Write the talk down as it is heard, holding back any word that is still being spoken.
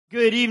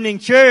Good evening,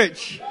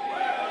 church.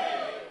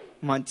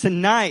 Come on,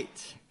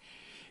 tonight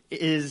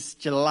is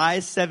July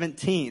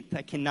 17th.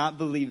 I cannot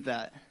believe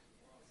that.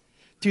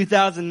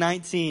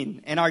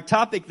 2019. And our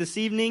topic this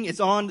evening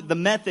is on the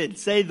method.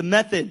 Say the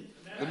method.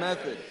 The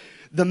method.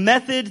 The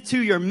method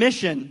to your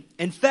mission.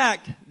 In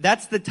fact,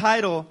 that's the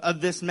title of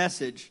this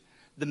message.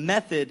 The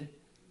method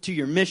to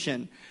your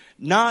mission.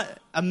 Not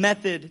a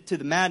method to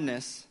the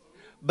madness,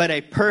 but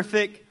a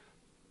perfect,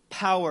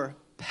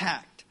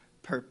 power-packed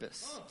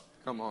purpose.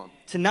 Come on.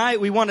 Tonight,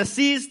 we want to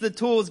seize the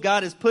tools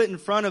God has put in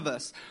front of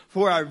us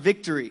for our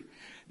victory.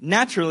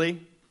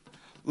 Naturally,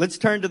 let's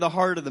turn to the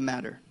heart of the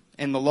matter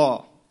and the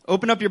law.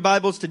 Open up your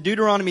Bibles to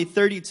Deuteronomy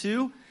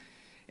 32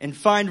 and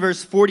find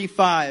verse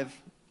 45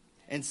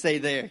 and say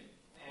there.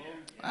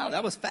 Wow,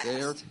 that was fast.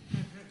 There.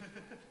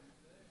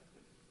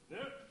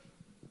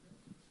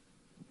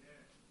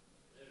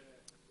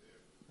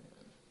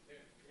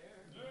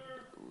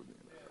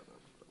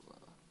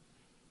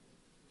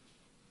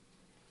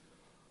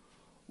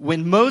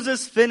 When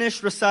Moses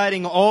finished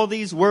reciting all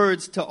these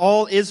words to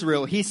all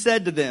Israel, he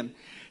said to them,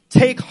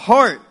 "Take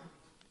heart,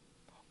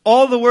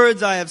 all the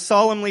words I have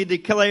solemnly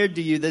declared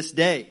to you this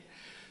day,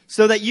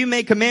 so that you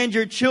may command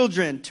your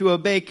children to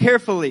obey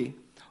carefully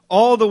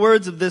all the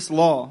words of this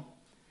law.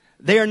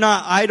 They are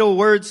not idle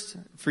words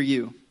for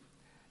you.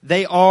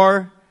 They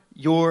are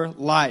your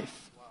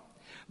life.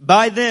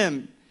 By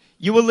them,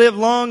 you will live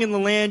long in the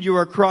land you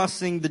are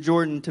crossing the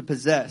Jordan to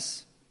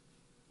possess."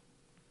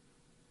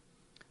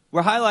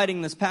 We're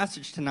highlighting this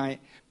passage tonight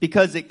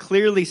because it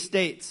clearly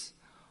states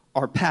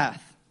our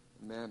path.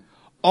 Amen.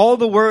 All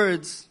the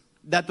words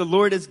that the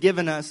Lord has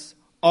given us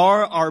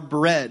are our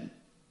bread,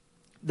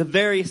 the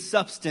very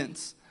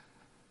substance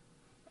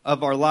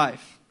of our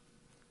life.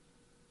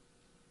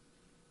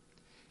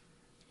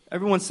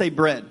 Everyone say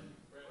bread.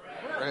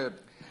 Bread.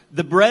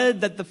 The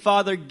bread that the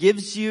Father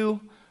gives you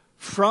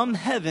from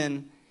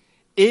heaven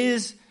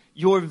is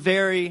your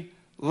very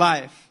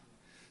life.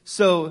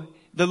 So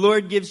the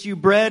Lord gives you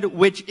bread,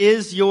 which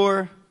is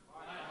your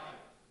life.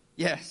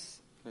 Yes.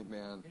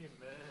 Amen.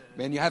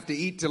 Man, you have to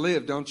eat to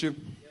live, don't you?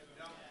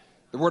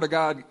 The Word of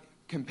God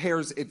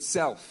compares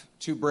itself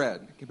to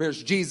bread,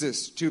 compares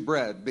Jesus to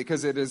bread,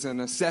 because it is a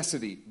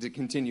necessity to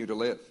continue to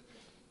live.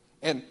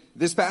 And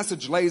this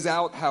passage lays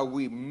out how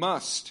we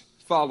must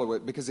follow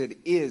it because it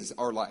is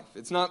our life.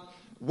 It's not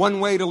one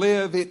way to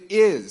live, it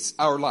is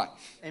our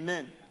life.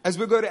 Amen. As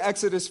we go to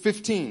Exodus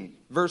 15,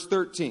 verse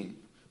 13,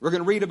 we're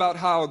going to read about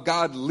how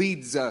God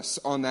leads us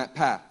on that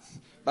path,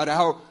 about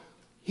how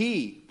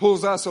He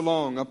pulls us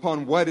along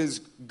upon what is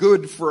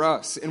good for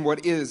us and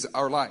what is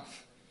our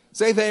life.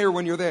 Say there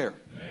when you're there.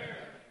 There.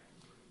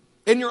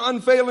 In your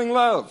unfailing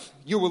love,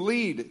 you will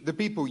lead the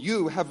people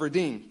you have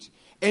redeemed.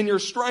 In your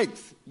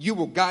strength, you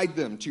will guide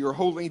them to your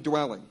holy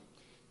dwelling.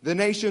 The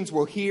nations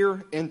will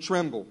hear and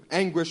tremble.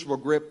 Anguish will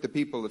grip the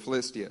people of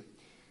Philistia.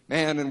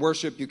 Man, in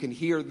worship, you can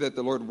hear that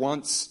the Lord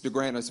wants to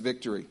grant us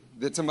victory.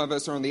 That some of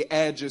us are on the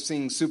edge of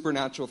seeing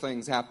supernatural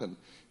things happen.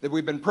 That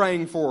we've been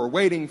praying for,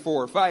 waiting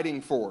for,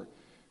 fighting for.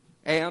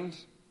 And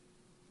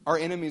our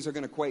enemies are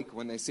going to quake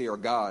when they see our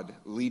God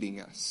leading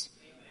us.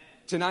 Amen.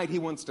 Tonight, He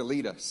wants to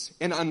lead us.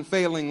 In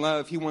unfailing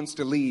love, He wants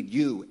to lead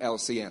you,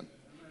 LCM.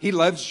 He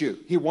loves you.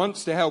 He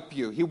wants to help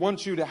you. He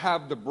wants you to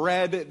have the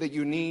bread that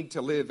you need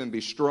to live and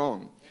be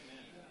strong.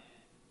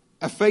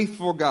 A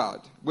faithful God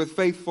with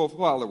faithful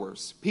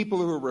followers, people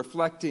who are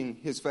reflecting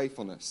His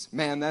faithfulness.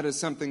 Man, that is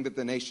something that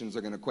the nations are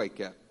going to quake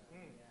at.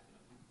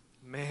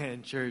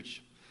 Man,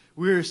 church,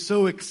 we're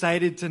so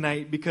excited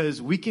tonight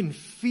because we can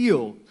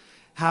feel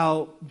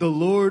how the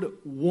Lord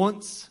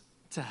wants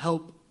to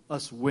help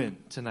us win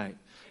tonight.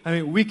 I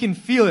mean, we can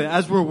feel it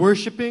as we're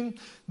worshiping.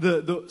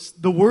 The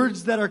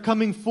words that are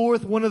coming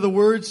forth, one of the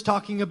words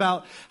talking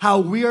about how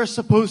we are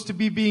supposed to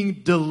be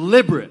being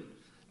deliberate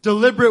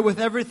with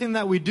everything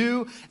that we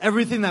do,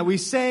 everything that we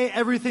say,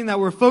 everything that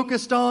we're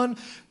focused on.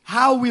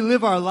 How we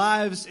live our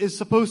lives is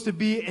supposed to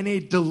be in a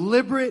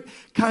deliberate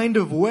kind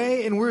of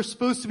way, and we're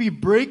supposed to be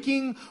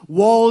breaking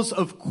walls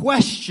of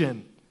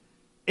question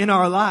in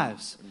our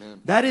lives.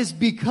 Amen. That is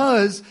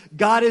because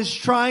God is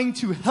trying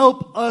to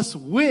help us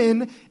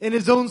win in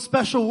His own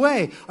special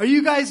way. Are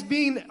you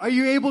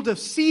able to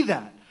see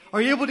that?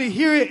 Are you able to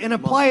hear it and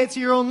apply it to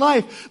your own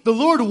life? The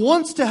Lord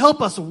wants to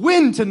help us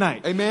win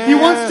tonight. Amen. He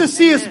wants to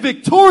see us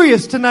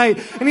victorious tonight.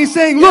 And He's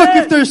saying, look,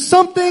 if there's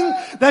something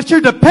that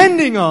you're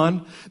depending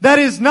on that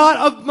is not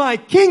of my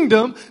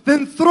kingdom,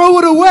 then throw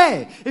it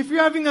away. If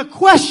you're having a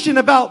question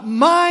about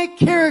my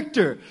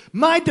character,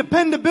 my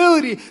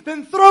dependability,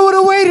 then throw it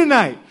away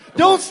tonight.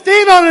 Don't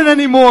stand on it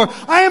anymore.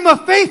 I am a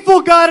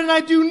faithful God and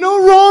I do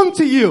no wrong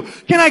to you.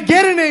 Can I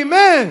get an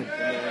amen?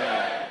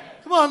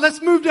 Come on,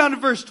 let's move down to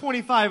verse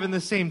 25 in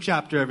the same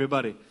chapter,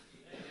 everybody.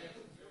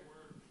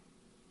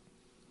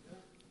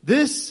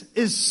 This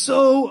is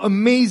so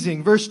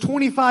amazing. Verse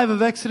 25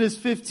 of Exodus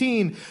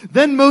 15.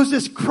 Then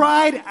Moses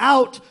cried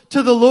out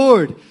to the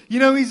Lord. You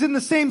know, he's in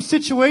the same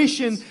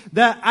situation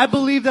that I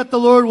believe that the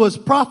Lord was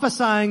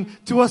prophesying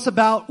to us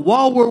about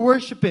while we're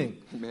worshiping.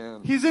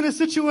 Amen. He's in a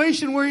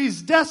situation where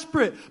he's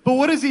desperate. But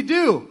what does he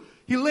do?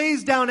 He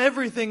lays down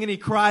everything and he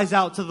cries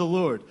out to the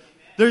Lord.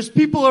 There's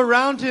people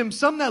around him,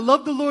 some that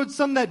love the Lord,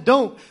 some that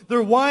don't.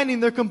 They're whining,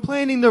 they're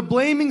complaining, they're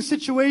blaming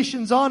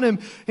situations on him.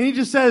 And he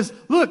just says,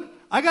 look,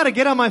 I got to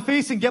get on my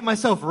face and get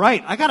myself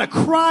right. I got to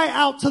cry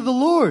out to the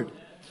Lord.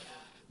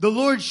 The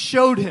Lord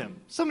showed him.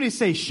 Somebody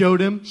say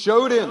showed him.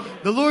 Showed him.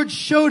 The Lord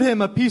showed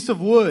him a piece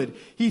of wood.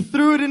 He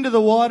threw it into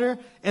the water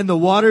and the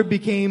water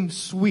became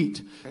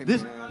sweet.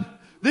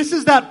 This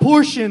is that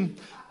portion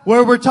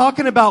where we're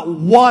talking about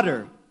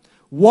water.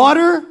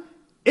 Water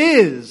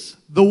is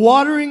the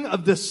watering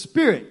of the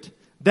Spirit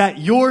that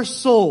your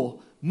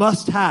soul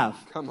must have.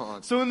 Come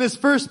on. So in this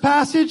first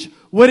passage,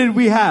 what did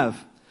we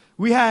have?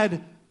 We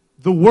had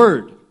the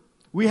Word.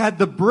 We had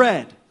the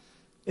bread.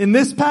 In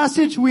this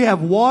passage, we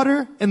have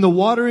water and the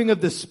watering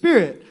of the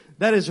Spirit.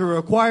 That is a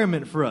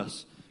requirement for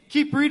us.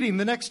 Keep reading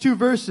the next two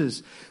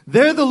verses.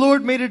 There the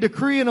Lord made a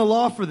decree and a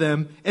law for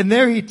them, and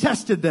there he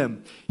tested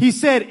them. He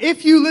said,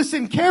 if you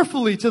listen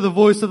carefully to the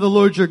voice of the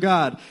Lord your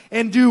God,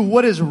 and do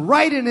what is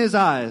right in his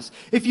eyes,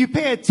 if you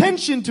pay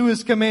attention to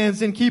his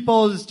commands and keep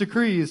all his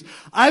decrees,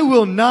 I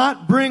will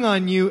not bring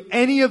on you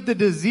any of the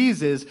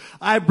diseases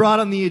I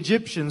brought on the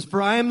Egyptians,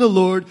 for I am the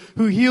Lord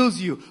who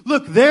heals you.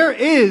 Look, there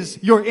is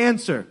your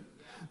answer.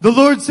 The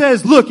Lord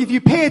says, look, if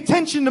you pay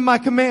attention to my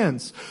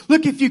commands,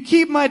 look, if you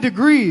keep my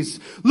decrees,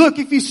 look,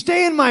 if you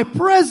stay in my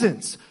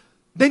presence,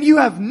 then you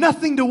have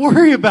nothing to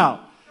worry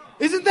about.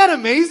 Isn't that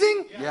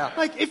amazing? Yeah.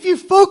 Like, if you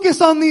focus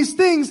on these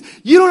things,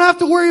 you don't have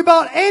to worry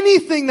about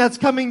anything that's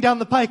coming down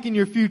the pike in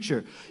your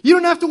future. You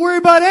don't have to worry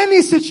about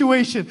any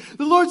situation.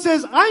 The Lord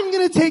says, I'm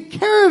going to take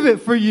care of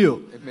it for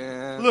you.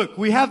 Amen. Look,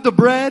 we have the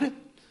bread.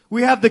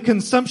 We have the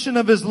consumption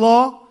of his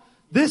law.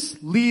 This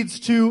leads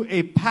to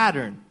a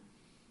pattern.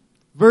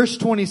 Verse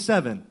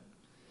 27.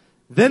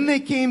 Then they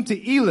came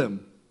to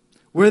Elim,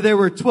 where there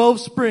were 12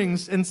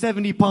 springs and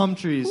 70 palm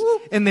trees,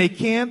 and they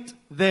camped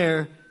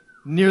there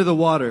near the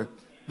water.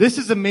 This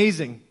is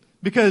amazing,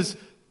 because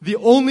the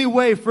only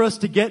way for us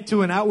to get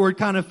to an outward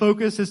kind of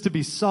focus is to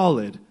be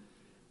solid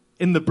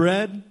in the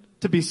bread,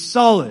 to be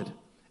solid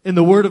in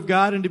the Word of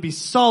God, and to be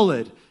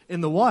solid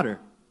in the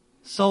water,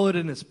 solid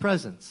in his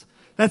presence.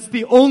 That's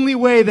the only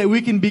way that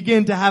we can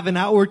begin to have an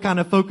outward kind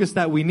of focus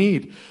that we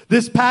need.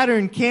 This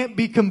pattern can't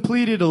be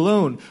completed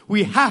alone.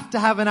 We have to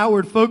have an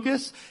outward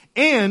focus,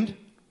 and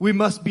we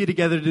must be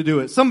together to do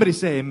it. Somebody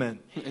say amen.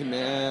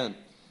 Amen.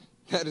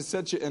 That is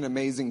such an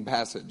amazing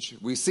passage.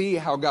 We see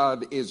how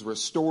God is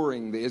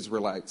restoring the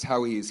Israelites,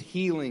 how he is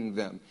healing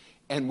them.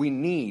 And we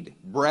need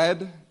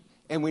bread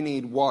and we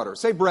need water.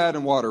 Say bread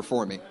and water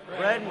for me.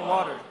 Bread and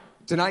water.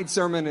 Tonight's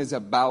sermon is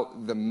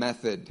about the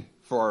method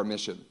for our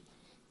mission.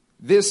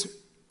 This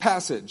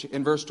passage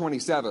in verse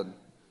 27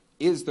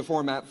 is the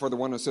format for the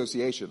One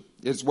Association.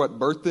 It's what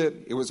birthed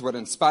it. It was what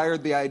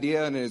inspired the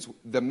idea, and it is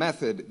the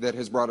method that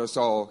has brought us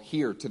all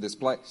here to this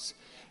place.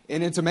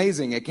 And it's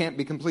amazing. It can't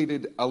be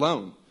completed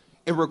alone.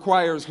 It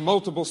requires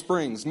multiple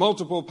springs,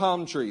 multiple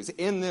palm trees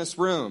in this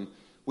room.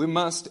 We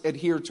must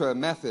adhere to a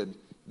method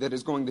that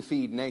is going to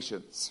feed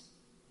nations.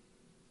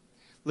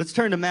 Let's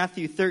turn to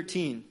Matthew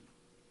 13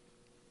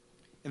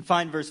 and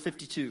find verse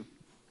 52.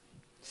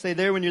 Say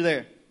there when you're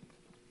there.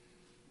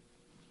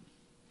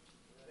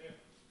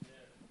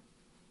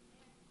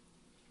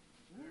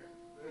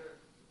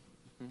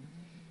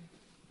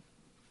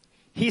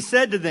 He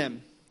said to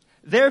them,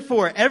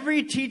 therefore,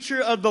 every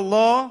teacher of the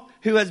law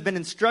who has been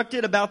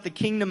instructed about the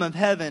kingdom of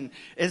heaven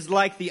is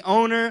like the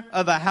owner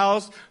of a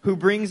house who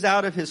brings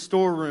out of his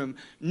storeroom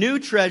new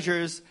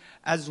treasures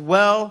as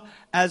well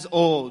as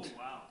old.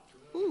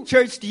 Wow.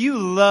 Church, do you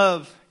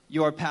love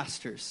your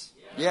pastors?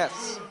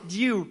 Yes. Do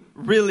you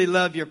really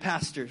love your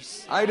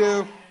pastors? I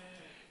do.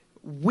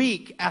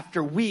 Week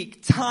after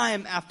week,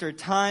 time after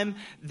time,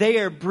 they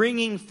are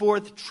bringing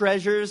forth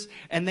treasures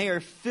and they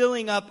are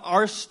filling up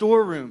our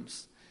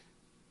storerooms.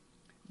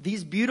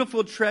 These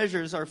beautiful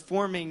treasures are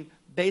forming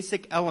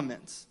basic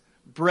elements,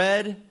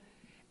 bread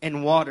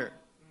and water.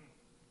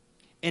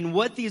 And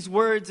what these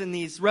words and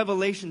these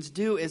revelations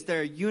do is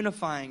they're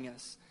unifying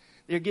us.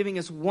 They're giving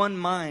us one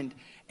mind.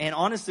 And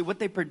honestly, what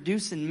they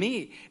produce in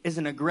me is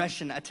an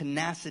aggression, a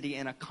tenacity,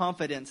 and a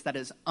confidence that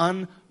is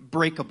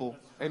unbreakable.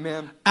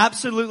 Amen.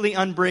 Absolutely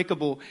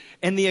unbreakable.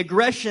 And the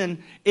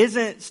aggression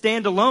isn't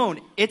standalone.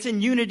 It's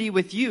in unity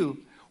with you,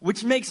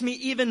 which makes me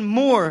even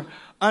more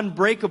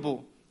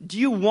unbreakable. Do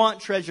you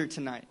want treasure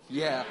tonight?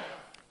 Yeah.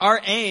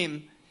 Our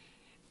aim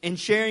in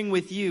sharing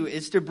with you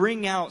is to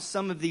bring out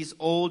some of these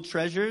old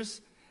treasures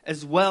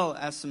as well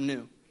as some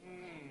new.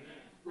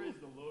 Praise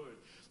the Lord.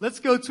 Let's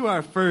go to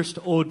our first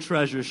old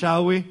treasure,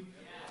 shall we?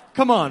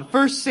 Come on,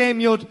 1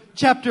 Samuel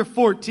chapter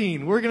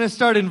 14. We're going to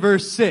start in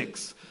verse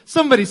 6.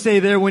 Somebody say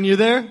there when you're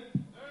there.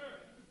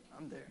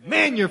 I'm there.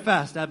 Man, you're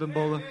fast,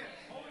 Abimbola.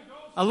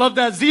 I love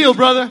that zeal,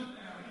 brother.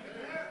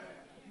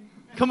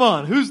 Come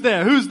on, who's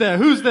there? Who's there?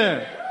 Who's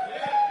there?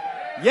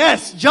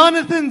 Yes,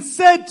 Jonathan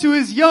said to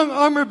his young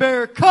armor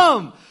bearer,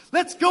 come,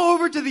 let's go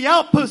over to the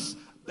outpost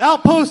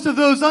of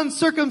those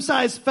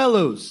uncircumcised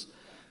fellows.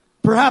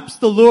 Perhaps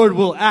the Lord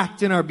will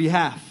act in our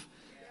behalf.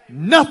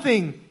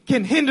 Nothing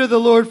can hinder the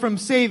Lord from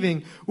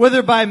saving,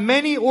 whether by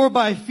many or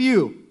by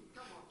few.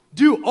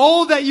 Do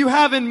all that you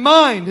have in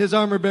mind, his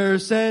armor bearer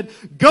said.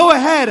 Go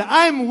ahead,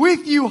 I'm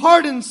with you,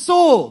 heart and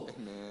soul.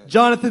 Amen.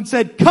 Jonathan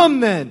said, come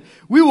then,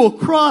 we will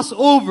cross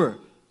over.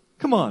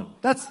 Come on,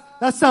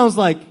 that sounds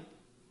like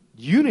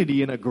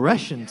unity and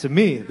aggression to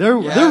me. They're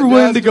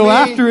willing to go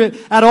after it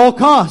at all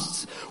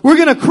costs. We're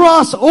going to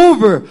cross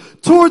over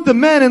toward the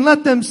men and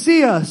let them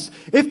see us.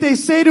 If they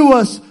say to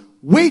us,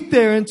 wait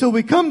there until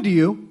we come to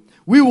you,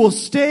 we will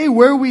stay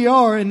where we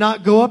are and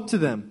not go up to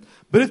them.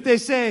 But if they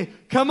say,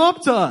 come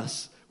up to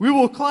us, we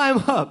will climb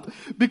up,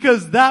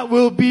 because that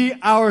will be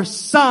our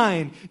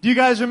sign. Do you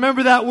guys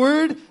remember that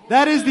word?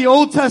 That is the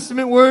Old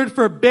Testament word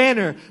for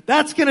banner.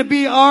 That's going to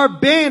be our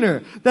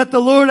banner that the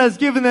Lord has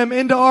given them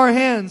into our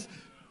hands.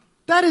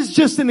 That is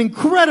just an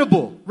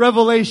incredible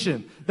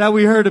revelation that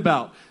we heard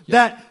about.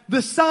 That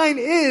the sign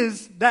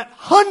is that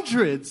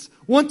hundreds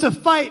want to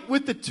fight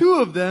with the two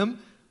of them,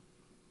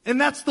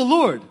 and that's the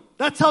Lord.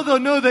 That's how they'll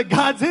know that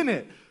God's in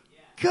it.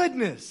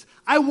 Goodness.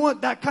 I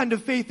want that kind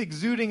of faith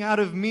exuding out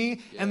of me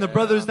and the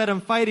brothers that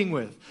I'm fighting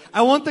with.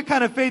 I want the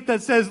kind of faith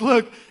that says,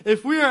 look,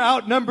 if we are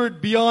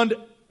outnumbered beyond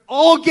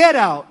all get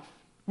out,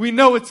 we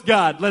know it's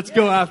God. Let's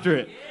go after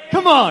it.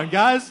 Come on,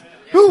 guys.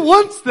 Who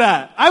wants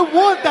that? I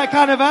want that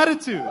kind of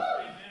attitude.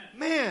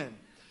 Man,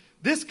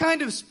 this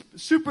kind of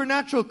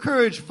supernatural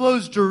courage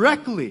flows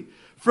directly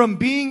from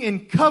being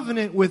in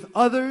covenant with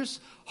others,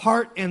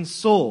 heart and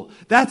soul.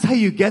 That's how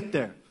you get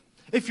there.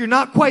 If you're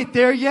not quite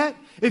there yet,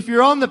 if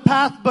you're on the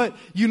path, but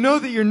you know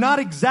that you're not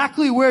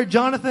exactly where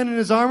Jonathan and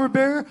his armor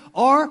bearer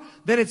are,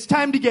 then it's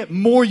time to get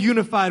more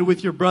unified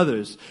with your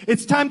brothers.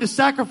 It's time to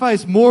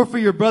sacrifice more for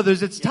your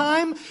brothers. It's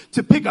time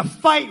to pick a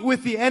fight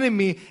with the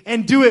enemy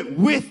and do it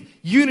with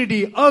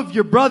unity of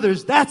your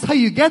brothers. That's how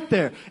you get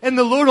there. And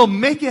the Lord will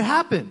make it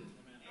happen.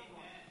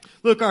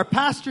 Look, our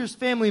pastor's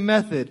family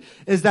method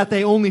is that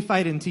they only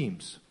fight in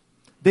teams.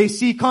 They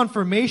see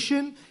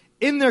confirmation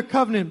in their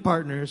covenant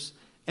partners,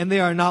 and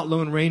they are not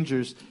lone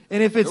rangers.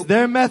 And if it's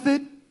their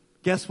method,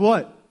 guess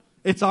what?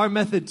 It's our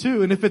method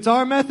too. And if it's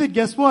our method,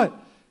 guess what?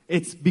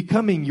 It's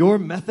becoming your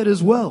method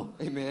as well.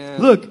 Amen.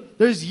 Look,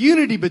 there's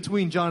unity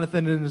between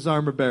Jonathan and his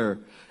armor bearer.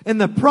 And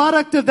the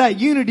product of that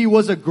unity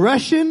was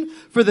aggression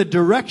for the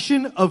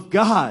direction of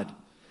God.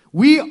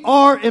 We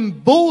are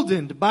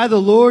emboldened by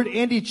the Lord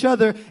and each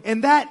other,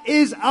 and that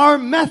is our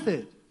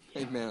method.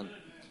 Amen.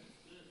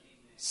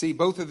 See,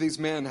 both of these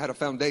men had a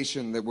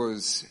foundation that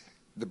was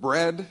the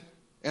bread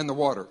and the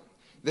water.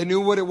 They knew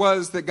what it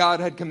was that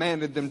God had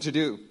commanded them to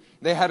do.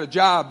 They had a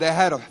job. They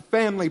had a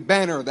family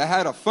banner. They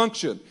had a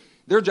function.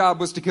 Their job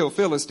was to kill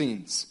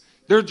Philistines.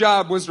 Their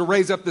job was to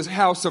raise up this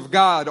house of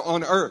God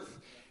on earth.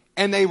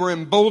 And they were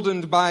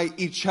emboldened by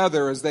each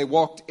other as they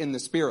walked in the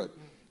Spirit.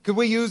 Could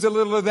we use a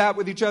little of that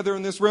with each other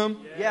in this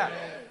room? Yeah.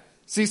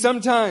 See,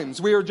 sometimes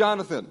we are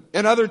Jonathan,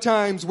 and other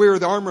times we are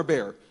the armor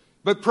bearer.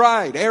 But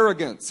pride,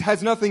 arrogance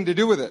has nothing to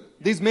do with it.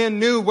 These men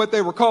knew what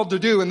they were called to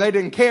do, and they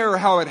didn't care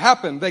how it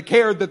happened. They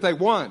cared that they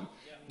won.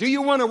 Do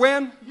you want to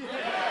win?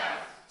 Yes.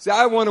 See,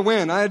 I want to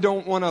win. I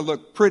don't want to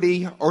look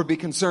pretty or be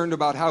concerned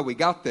about how we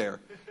got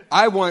there.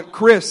 I want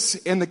Chris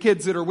and the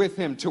kids that are with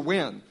him to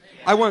win.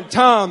 I want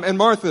Tom and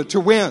Martha to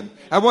win.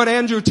 I want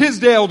Andrew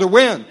Tisdale to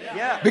win.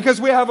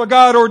 Because we have a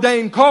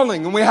God-ordained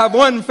calling, and we have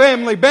one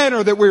family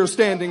banner that we're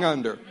standing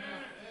under.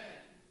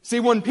 See,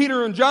 when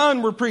Peter and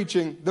John were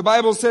preaching, the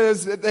Bible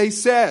says that they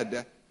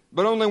said,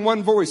 but only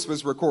one voice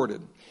was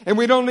recorded. And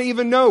we don't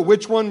even know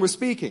which one was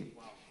speaking.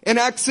 In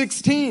Acts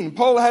 16,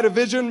 Paul had a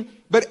vision,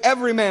 but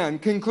every man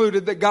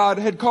concluded that God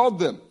had called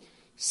them.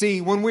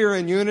 See, when we are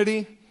in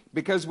unity,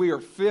 because we are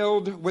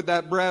filled with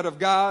that bread of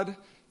God,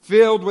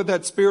 filled with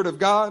that Spirit of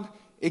God,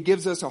 it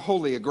gives us a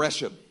holy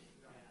aggression.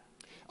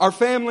 Our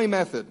family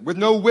method, with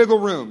no wiggle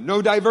room,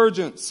 no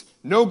divergence,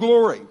 no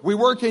glory. We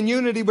work in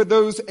unity with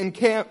those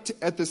encamped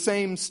at the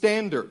same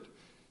standard.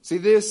 See,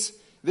 this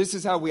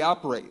is how we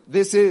operate.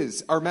 This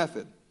is our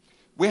method.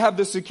 We have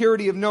the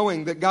security of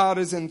knowing that God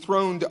is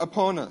enthroned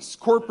upon us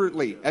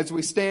corporately as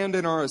we stand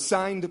in our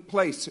assigned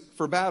place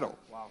for battle.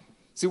 Wow.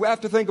 See, we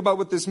have to think about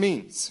what this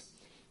means.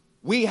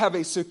 We have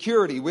a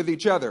security with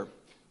each other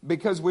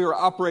because we are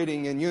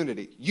operating in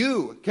unity.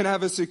 You can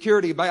have a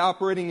security by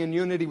operating in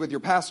unity with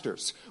your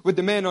pastors, with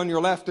the men on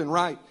your left and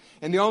right.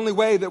 And the only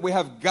way that we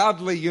have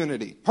godly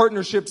unity,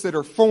 partnerships that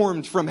are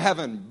formed from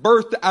heaven,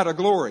 birthed out of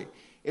glory,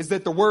 is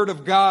that the Word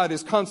of God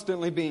is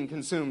constantly being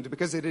consumed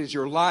because it is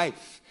your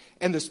life.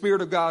 And the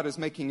Spirit of God is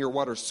making your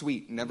water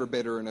sweet, never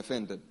bitter and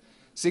offended.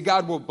 See,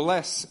 God will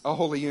bless a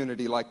holy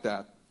unity like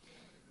that.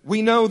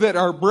 We know that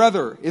our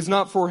brother is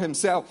not for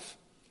himself.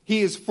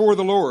 He is for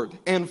the Lord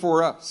and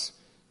for us.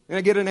 Can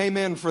I get an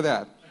amen for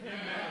that? Amen.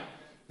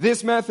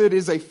 This method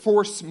is a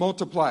force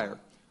multiplier.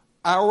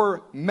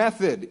 Our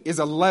method is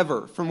a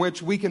lever from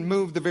which we can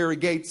move the very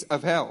gates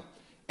of hell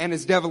and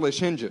its devilish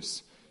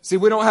hinges. See,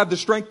 we don't have the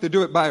strength to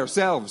do it by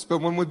ourselves, but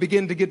when we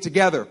begin to get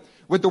together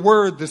with the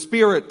Word, the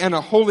Spirit, and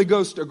a Holy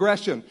Ghost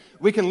aggression,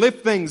 we can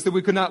lift things that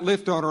we could not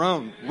lift on our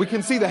own. We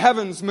can see the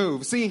heavens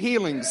move, see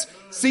healings,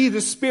 see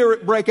the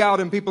Spirit break out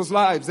in people's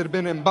lives that have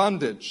been in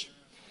bondage.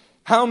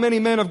 How many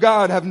men of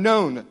God have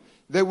known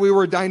that we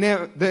were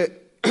that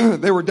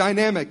they were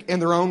dynamic in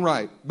their own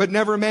right, but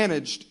never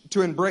managed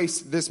to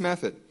embrace this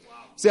method?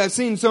 See, I've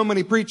seen so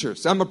many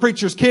preachers. I'm a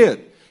preacher's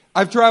kid.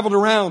 I've traveled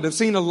around. I've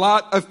seen a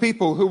lot of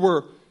people who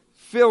were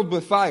filled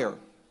with fire,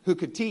 who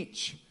could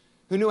teach,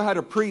 who knew how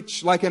to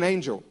preach like an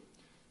angel,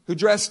 who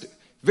dressed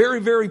very,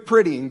 very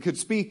pretty and could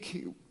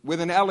speak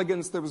with an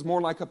elegance that was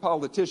more like a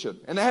politician.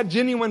 And they had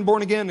genuine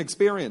born-again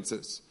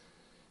experiences.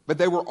 But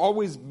they were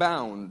always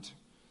bound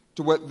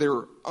to what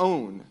their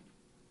own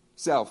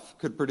self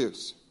could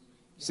produce.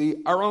 See,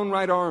 our own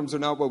right arms are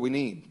not what we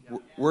need.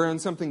 We're in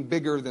something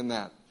bigger than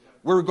that.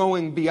 We're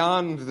going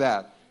beyond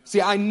that.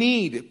 See, I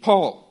need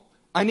Paul.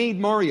 I need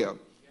Mario.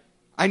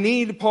 I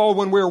need Paul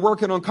when we're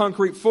working on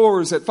concrete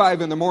floors at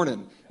 5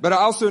 a.m. But I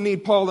also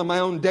need Paul in my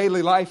own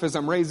daily life as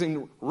I'm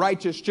raising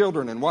righteous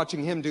children and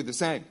watching him do the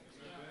same.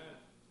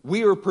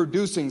 We are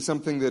producing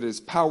something that is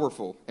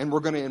powerful, and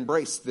we're going to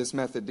embrace this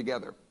method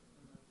together.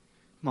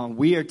 Come on,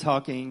 we are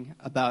talking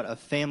about a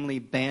family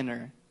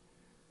banner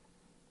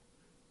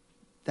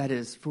that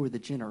is for the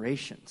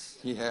generations.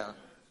 Yeah.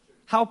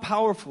 How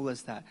powerful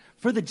is that?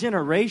 For the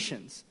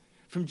generations.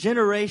 From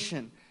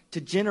generation to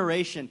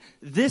generation.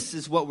 This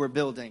is what we're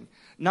building.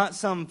 Not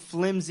some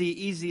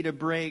flimsy, easy to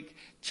break,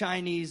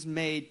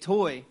 Chinese-made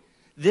toy.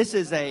 This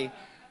is a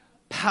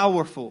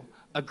powerful,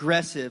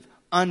 aggressive,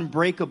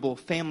 unbreakable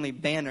family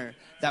banner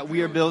that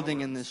we are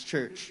building in this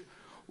church.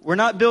 We're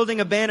not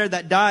building a banner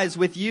that dies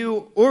with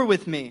you or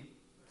with me.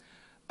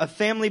 A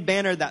family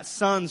banner that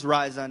sons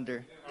rise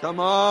under. Come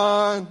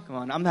on. Come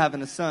on, I'm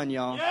having a son,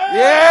 y'all.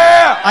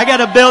 Yeah! I got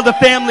to build a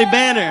family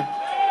banner.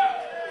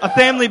 A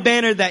family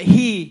banner that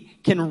he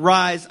can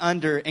rise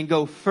under and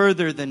go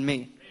further than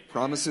me.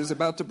 Promises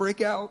about to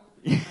break out.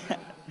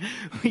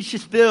 We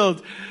should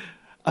build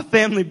a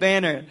family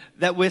banner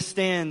that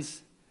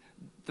withstands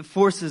the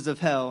forces of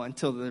hell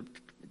until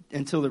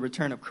the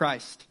return of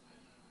Christ.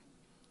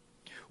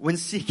 When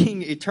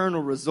seeking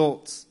eternal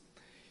results,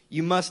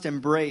 you must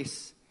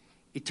embrace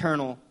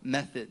eternal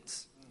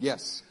methods.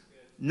 Yes.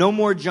 No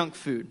more junk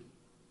food.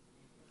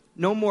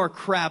 No more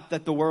crap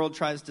that the world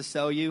tries to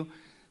sell you.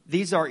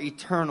 These are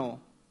eternal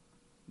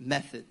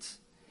methods.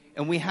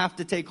 And we have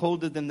to take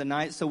hold of them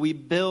tonight. So we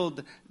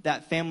build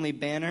that family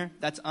banner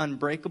that's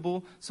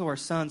unbreakable so our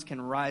sons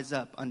can rise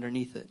up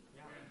underneath it.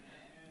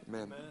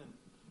 Amen.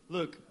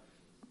 Look,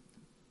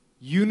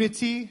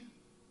 unity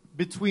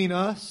between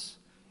us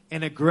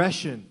and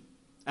aggression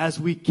as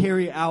we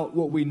carry out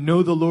what we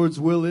know the Lord's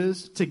will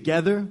is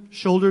together,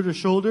 shoulder to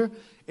shoulder,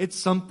 it's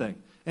something.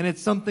 And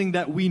it's something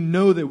that we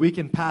know that we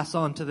can pass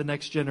on to the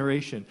next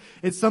generation.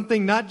 It's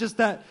something not just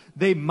that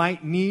they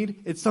might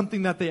need, it's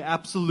something that they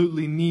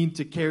absolutely need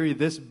to carry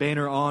this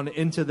banner on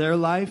into their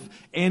life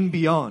and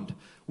beyond.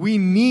 We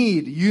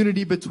need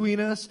unity between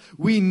us.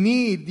 We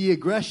need the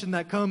aggression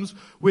that comes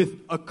with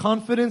a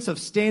confidence of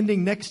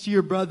standing next to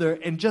your brother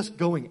and just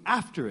going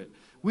after it.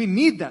 We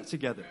need that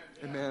together.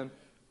 Amen.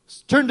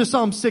 Turn to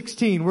Psalm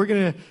 16. We're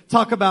going to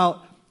talk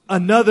about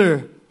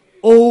another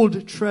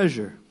old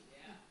treasure.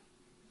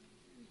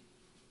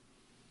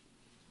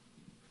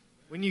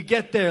 When you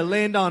get there,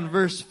 land on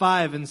verse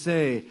 5 and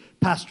say,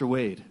 Pastor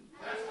Wade.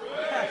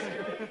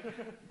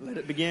 Let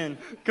it begin.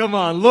 Come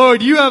on,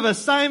 Lord, you have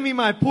assigned me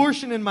my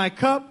portion and my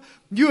cup.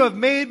 You have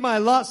made my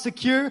lot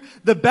secure.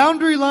 The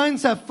boundary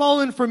lines have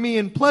fallen for me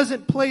in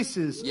pleasant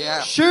places.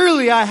 Yeah.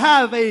 Surely I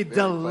have a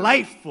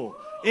delightful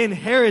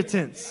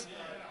inheritance.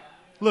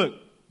 Look,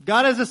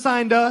 God has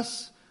assigned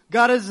us.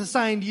 God has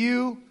assigned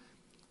you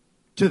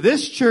to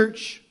this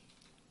church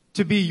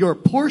to be your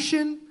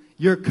portion,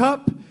 your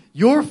cup,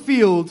 your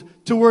field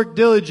to work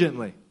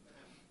diligently.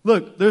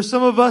 Look, there's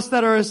some of us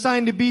that are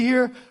assigned to be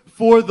here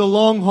for the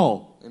long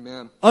haul.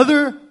 Amen.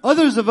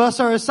 Others of us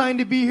are assigned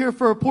to be here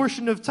for a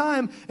portion of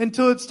time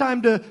until it's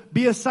time to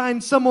be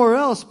assigned somewhere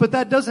else. But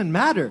that doesn't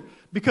matter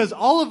because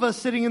all of us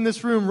sitting in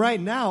this room right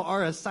now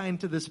are assigned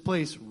to this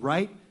place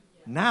right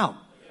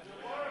now.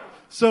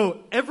 So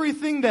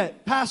everything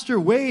that Pastor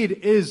Wade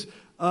is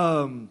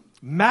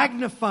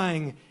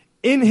magnifying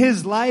in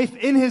his life,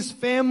 in his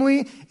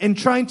family, and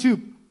trying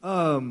to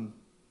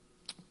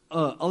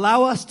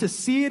allow us to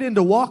see it and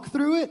to walk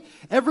through it,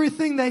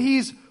 everything that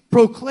he's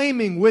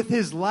proclaiming with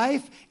his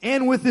life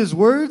and with his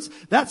words,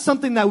 that's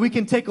something that we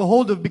can take a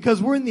hold of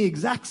because we're in the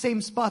exact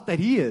same spot that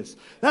he is.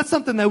 That's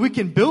something that we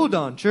can build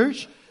on,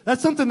 church.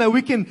 That's something that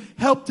we can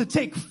help to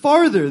take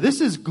farther. This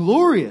is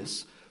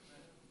glorious.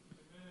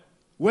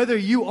 Whether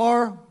you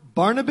are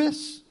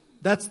Barnabas,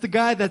 that's the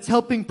guy that's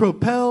helping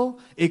propel,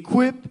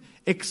 equip,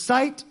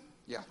 excite,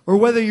 or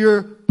whether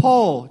you're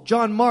Paul,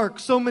 John Mark,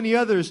 so many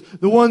others,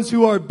 the ones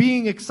who are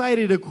being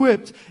excited,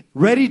 equipped,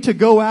 ready to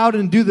go out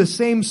and do the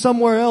same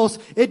somewhere else,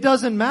 it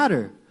doesn't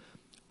matter.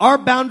 Our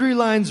boundary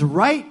lines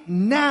right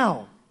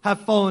now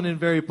have fallen in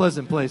very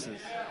pleasant places.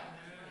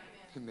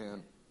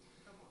 Amen.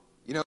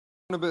 You know,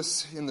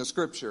 Barnabas in the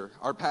scripture,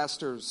 our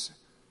pastors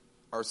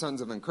are sons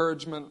of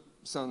encouragement,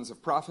 sons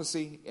of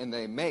prophecy, and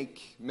they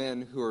make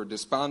men who are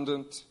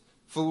despondent,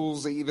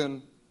 fools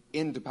even,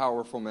 into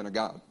powerful men of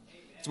God.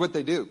 It's what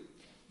they do.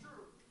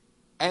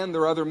 And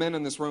there are other men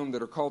in this room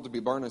that are called to be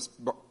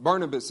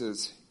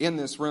Barnabases in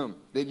this room.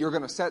 That you're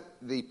going to set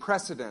the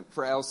precedent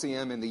for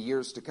LCM in the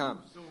years to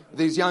come.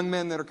 These young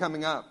men that are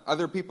coming up,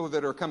 other people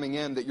that are coming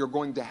in, that you're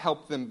going to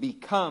help them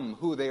become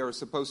who they are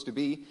supposed to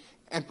be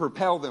and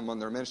propel them on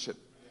their mission.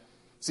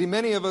 See,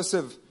 many of us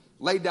have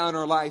laid down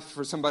our life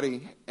for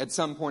somebody at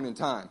some point in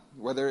time,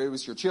 whether it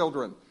was your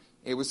children,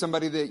 it was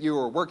somebody that you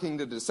were working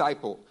to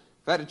disciple.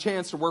 I've had a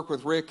chance to work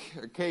with Rick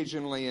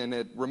occasionally, and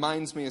it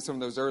reminds me of some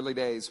of those early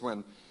days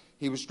when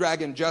he was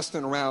dragging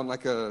Justin around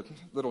like a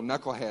little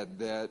knucklehead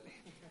that,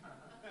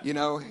 you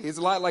know, he's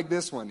a lot like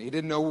this one. He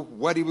didn't know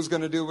what he was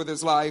going to do with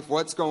his life,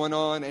 what's going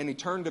on, and he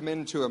turned him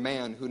into a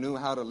man who knew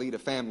how to lead a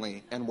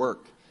family and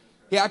work.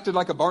 He acted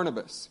like a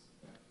Barnabas.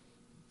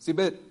 See,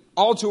 but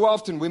all too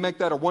often we make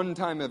that a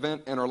one-time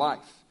event in our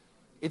life.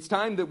 It's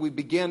time that we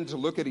begin to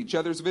look at each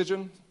other's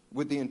vision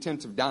with the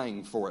intent of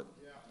dying for it.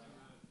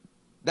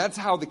 That's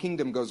how the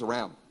kingdom goes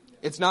around.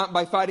 It's not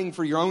by fighting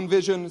for your own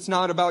vision. It's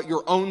not about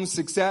your own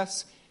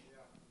success.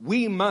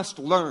 We must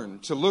learn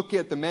to look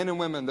at the men and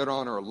women that are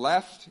on our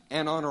left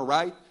and on our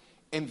right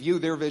and view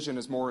their vision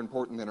as more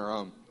important than our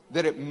own,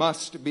 that it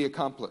must be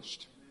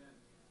accomplished.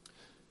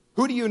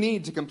 Who do you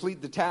need to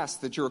complete the task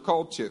that you're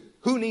called to?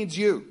 Who needs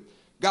you?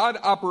 God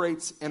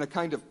operates in a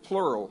kind of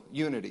plural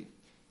unity.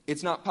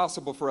 It's not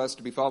possible for us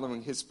to be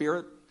following His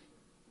Spirit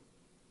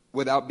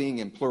without being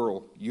in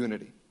plural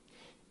unity.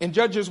 In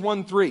Judges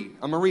 1:3,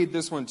 I'm going to read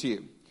this one to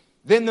you.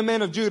 Then the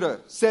men of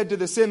Judah said to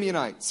the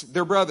Simeonites,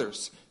 their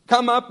brothers,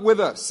 come up with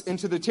us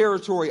into the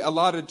territory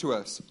allotted to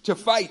us to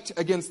fight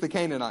against the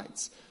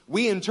Canaanites.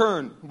 We in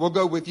turn will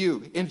go with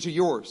you into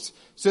yours.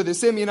 So the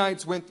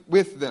Simeonites went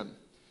with them.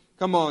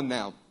 Come on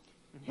now.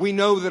 We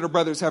know that our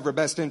brothers have our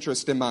best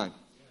interest in mind.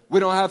 We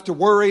don't have to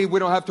worry. We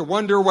don't have to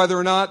wonder whether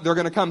or not they're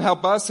going to come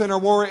help us in our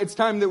war. It's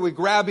time that we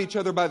grab each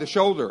other by the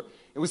shoulder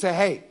and we say,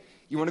 hey,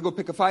 you want to go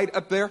pick a fight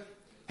up there?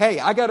 Hey,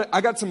 I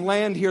got some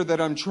land here that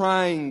I'm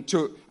trying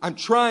to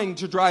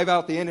drive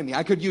out the enemy.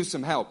 I could use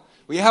some help.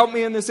 Will you help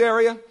me in this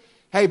area?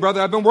 Hey,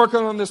 brother, I've been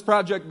working on this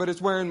project, but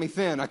it's wearing me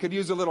thin. I could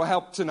use a little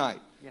help tonight.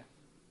 Yeah.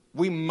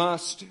 We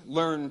must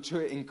learn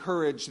to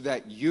encourage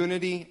that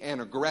unity and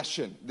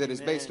aggression that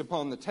is based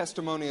upon the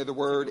testimony of the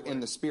Word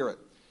and the Spirit.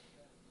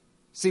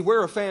 See,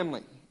 we're a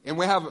family, and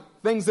we have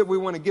things that we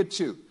want to get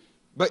to.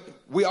 But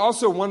we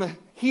also want to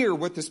hear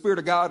what the Spirit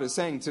of God is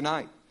saying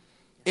tonight.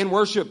 In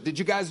worship, did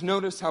you guys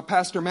notice how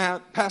Pastor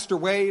Matt, Pastor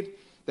Wade,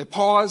 they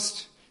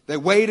paused, they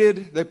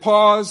waited, they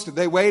paused,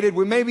 they waited.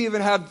 We maybe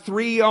even had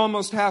 3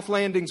 almost half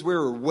landings. We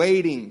were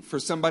waiting for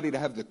somebody to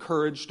have the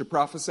courage to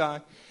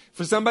prophesy,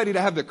 for somebody to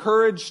have the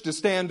courage to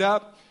stand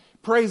up.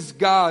 Praise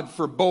God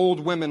for bold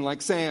women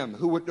like Sam,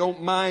 who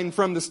don't mind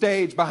from the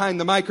stage behind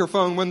the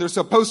microphone when they're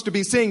supposed to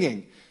be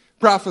singing,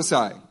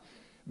 prophesying.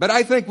 But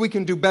I think we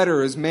can do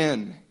better as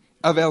men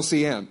of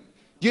LCM.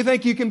 Do you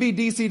think you can be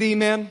DCD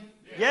men?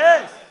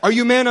 Yes. Are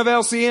you men of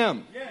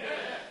LCM? Yes.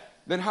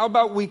 Then how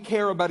about we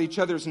care about each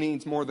other's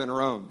needs more than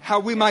our own? How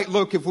we might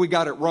look if we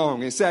got it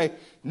wrong and say,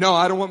 no,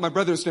 I don't want my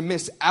brothers to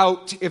miss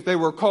out if they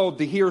were called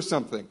to hear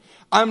something.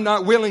 I'm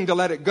not willing to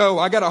let it go.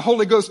 I got a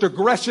Holy Ghost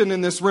aggression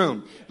in this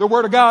room. The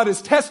Word of God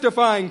is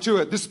testifying to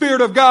it. The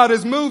Spirit of God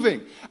is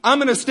moving. I'm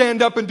going to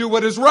stand up and do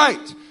what is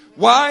right.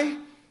 Why?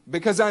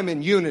 Because I'm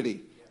in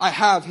unity. I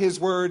have His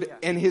Word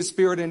and His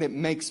Spirit, and it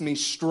makes me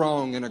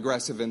strong and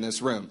aggressive in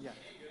this room.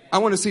 I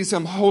want to see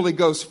some Holy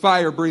Ghost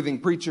fire-breathing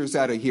preachers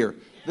out of here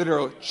that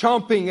are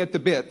chomping at the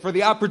bit for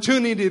the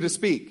opportunity to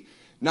speak,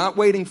 not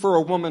waiting for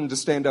a woman to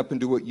stand up and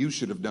do what you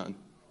should have done.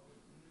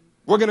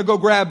 We're going to go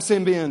grab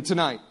Simeon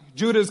tonight.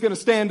 Judah is going to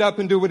stand up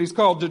and do what he's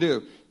called to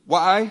do.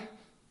 Why?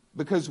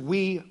 Because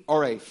we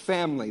are a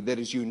family that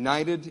is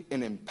united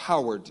and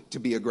empowered to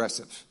be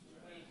aggressive.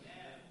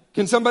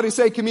 Can somebody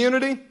say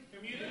community?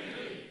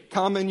 Community.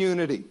 Common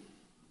unity.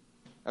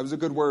 That was a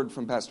good word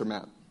from Pastor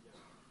Matt.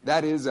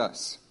 That is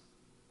us.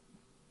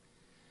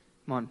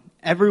 Come on.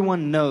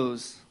 Everyone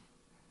knows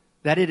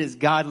that it is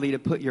godly to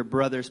put your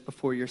brothers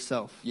before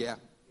yourself. Yeah.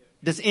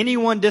 Does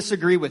anyone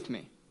disagree with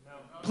me? No.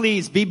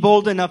 Please be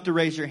bold enough to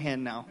raise your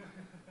hand now.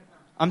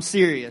 I'm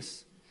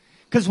serious.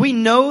 Because we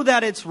know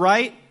that it's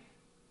right,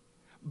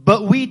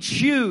 but we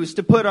choose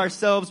to put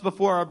ourselves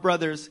before our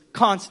brothers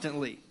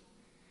constantly.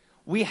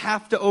 We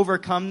have to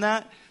overcome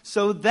that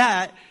so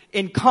that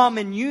in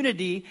common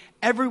unity,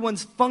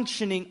 everyone's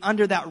functioning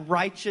under that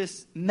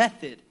righteous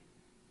method.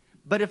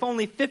 But if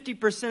only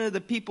 50% of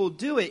the people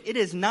do it, it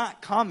is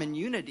not common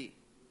unity.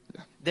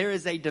 Yeah. There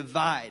is a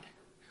divide.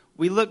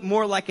 We look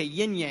more like a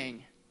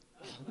yin-yang.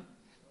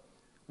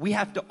 We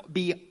have to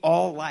be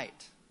all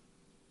light.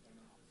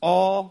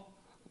 All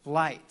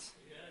light.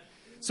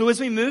 So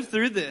as we move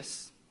through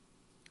this,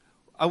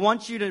 I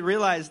want you to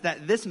realize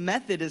that this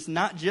method is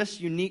not just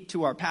unique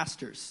to our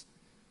pastors.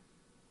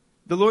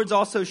 The Lord's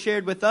also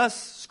shared with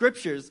us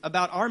scriptures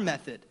about our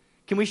method.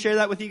 Can we share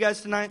that with you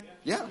guys tonight?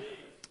 Yeah.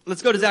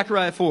 Let's go to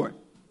Zechariah 4.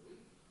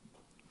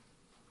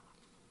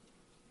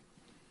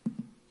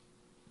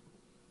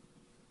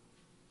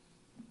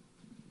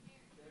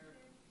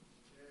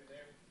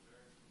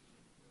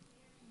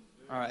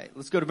 All right,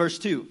 let's go to verse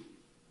 2.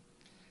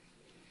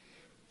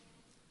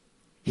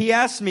 He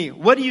asked me,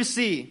 "What do you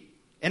see?"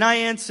 And I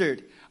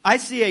answered, "I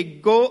see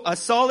a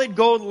solid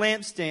gold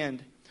lampstand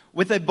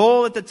with a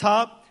bowl at the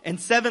top and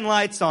 7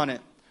 lights on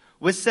it,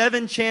 with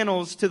 7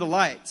 channels to the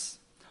lights.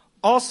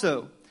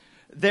 Also,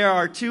 there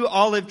are 2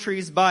 olive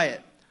trees by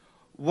it,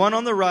 one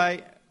on the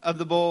right of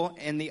the bowl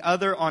and the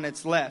other on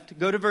its left."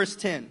 Go to verse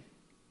 10.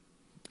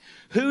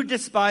 "Who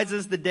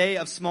despises the day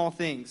of small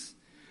things?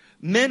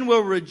 Men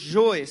will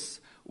rejoice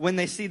when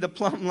they see the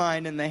plumb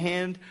line in the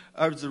hand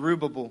of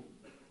Zerubbabel.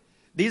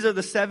 These are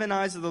the 7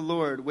 eyes of the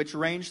Lord, which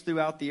range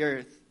throughout the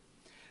earth."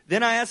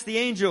 Then I asked the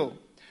angel,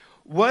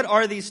 "What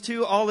are these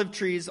 2 olive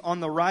trees on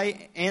the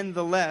right and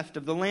the left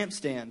of the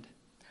lampstand?"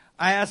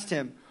 I asked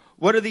him,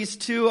 "What are these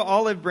 2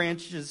 olive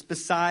branches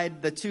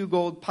beside the 2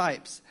 gold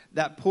pipes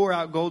that pour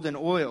out golden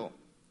oil?"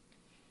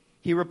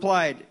 He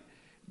replied,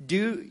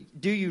 Do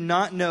you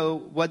not know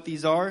what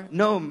these are?"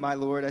 "No, my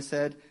Lord," I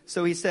said.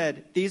 So he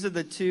said, "These are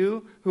the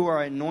 2 who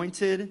are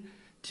anointed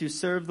to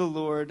serve the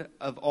Lord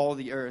of all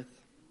the earth."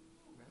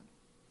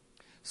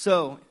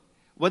 So,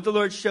 what the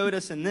Lord showed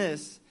us in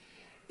this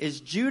is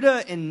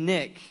Judah and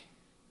Nik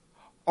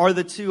are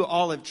the 2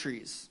 olive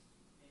trees.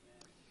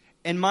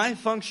 And my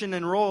function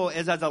and role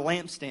is as a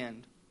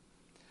lampstand.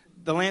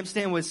 The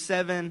lampstand was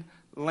 7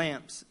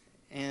 lamps.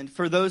 And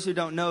for those who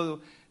don't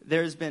know,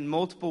 there's been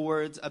multiple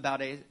words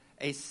about a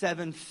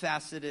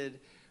 7-faceted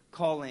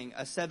calling,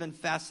 a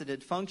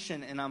 7-faceted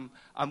function, and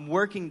I'm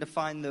working to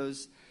find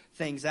those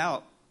things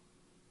out.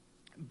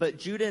 But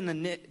Judah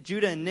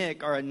and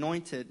Nik are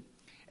anointed,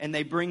 and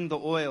they bring the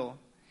oil,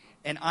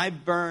 and I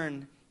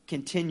burn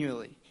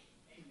continually.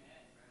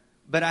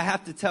 But I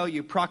have to tell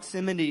you,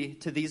 proximity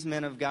to these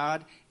men of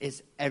God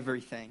is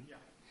everything.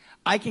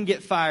 I can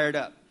get fired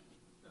up.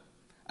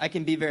 I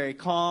can be very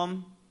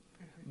calm,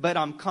 but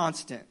I'm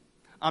constant.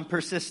 I'm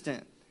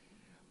persistent.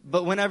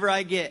 But whenever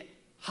I get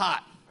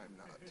hot,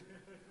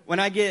 when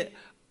I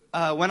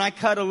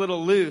cut a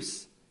little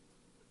loose,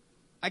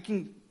 I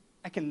can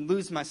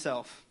lose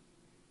myself.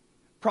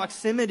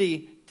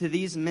 Proximity to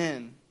these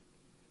men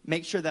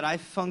makes sure that I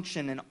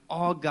function in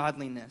all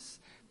godliness.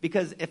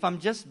 Because if I'm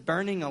just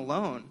burning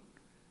alone,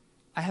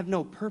 I have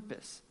no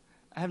purpose.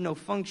 I have no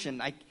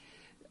function.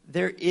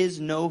 There is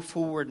no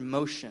forward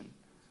motion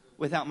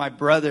without my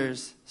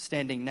brothers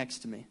standing next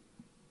to me.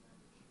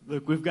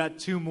 Look, we've got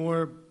 2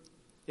 more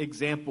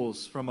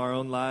examples from our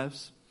own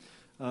lives.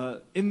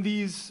 In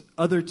these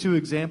other 2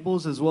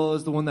 examples, as well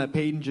as the one that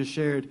Payton just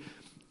shared,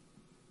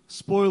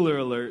 spoiler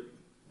alert,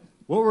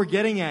 what we're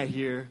getting at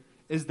here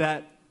is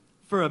that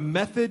for a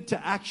method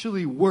to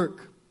actually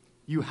work,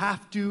 you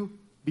have to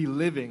be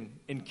living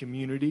in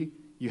community.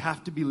 You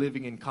have to be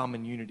living in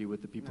common unity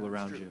with the people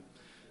around you.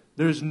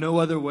 There's no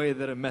other way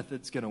that a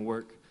method's going to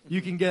work.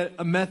 You can get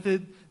a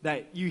method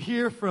that you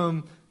hear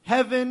from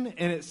heaven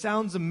and it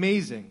sounds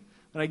amazing.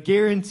 But I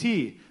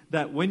guarantee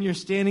that when you're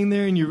standing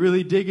there and you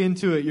really dig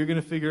into it, you're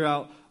going to figure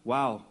out,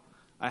 wow,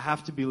 I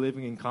have to be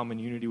living in common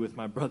unity with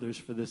my brothers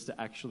for this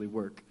to actually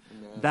work.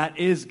 Amen. That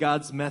is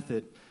God's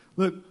method.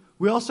 Look,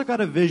 we also got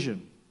a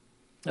vision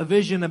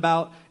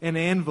about an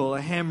anvil,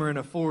 a hammer, and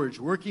a forge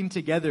working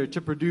together to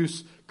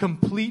produce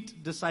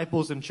complete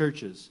disciples and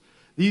churches.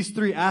 These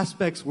 3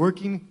 aspects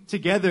working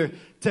together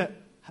to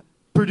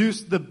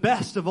produce the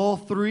best of all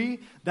 3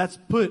 that's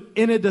put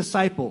in a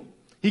disciple.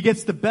 He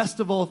gets the best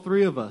of all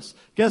 3 of us.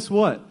 Guess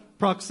what?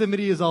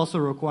 Proximity is also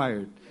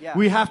required. Yeah.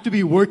 We have to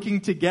be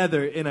working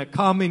together in a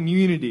common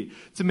unity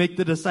to make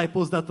the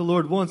disciples that the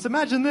Lord wants.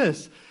 Imagine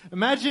this.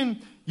 Imagine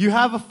you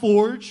have a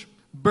forge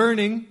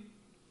burning.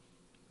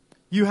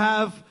 You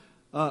have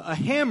a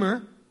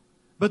hammer,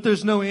 but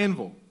there's no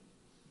anvil.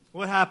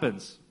 What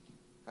happens?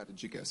 How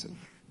did you guess it?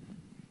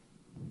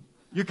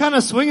 You're kind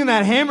of swinging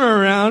that hammer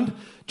around,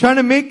 trying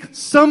to make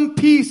some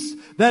piece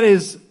that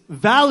is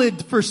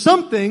valid for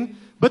something,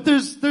 but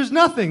there's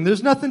nothing.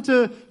 There's nothing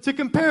to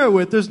compare it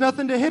with. There's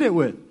nothing to hit it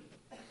with.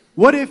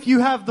 What if you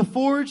have the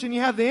forge and you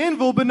have the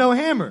anvil, but no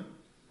hammer?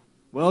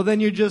 Well, then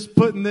you're just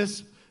putting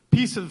this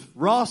piece of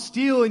raw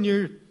steel and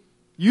you're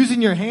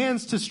using your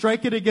hands to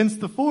strike it against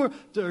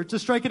to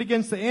strike it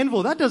against the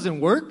anvil. That doesn't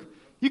work.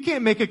 You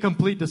can't make a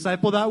complete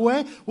disciple that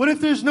way. What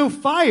if there's no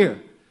fire?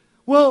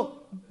 Well,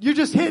 you're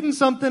just hitting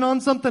something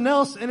on something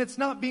else and it's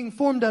not being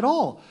formed at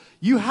all.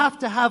 You have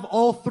to have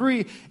all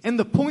 3. And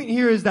the point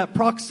here is that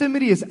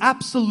proximity is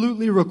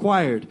absolutely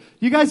required.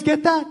 You guys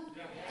get that?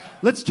 Yeah.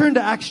 Let's turn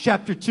to Acts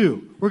chapter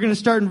 2. We're going to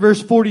start in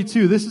verse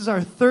 42. This is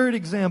our 3rd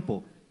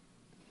example.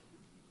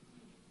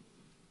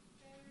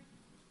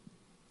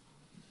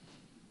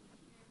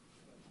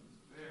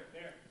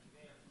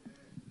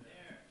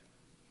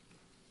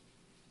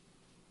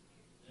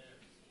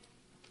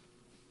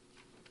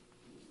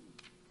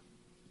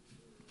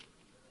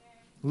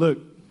 Look,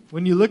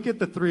 when you look at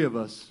the 3 of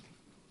us,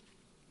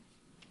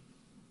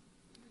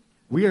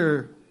 we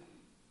are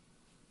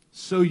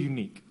so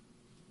unique.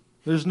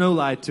 There's no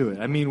lie to it.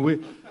 I mean, we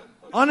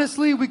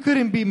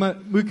couldn't be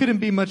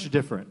much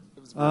different.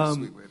 It was a very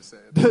sweet way to say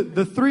it.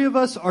 The 3 of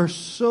us are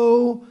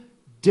so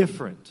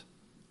different.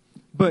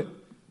 But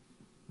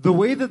the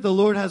way that the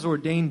Lord has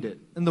ordained it,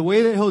 and the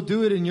way that He'll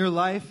do it in your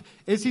life,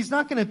 is He's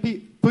not going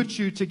to put put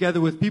you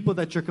together with people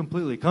that you're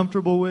completely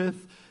comfortable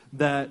with,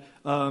 that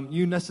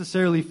you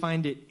necessarily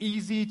find it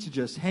easy to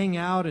just hang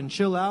out and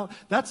chill out.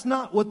 That's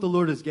not what the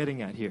Lord is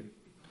getting at here.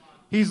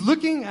 He's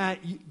looking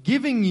at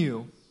giving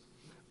you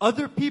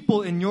other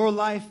people in your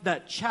life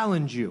that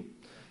challenge you.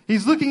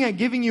 He's looking at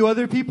giving you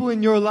other people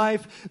in your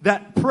life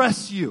that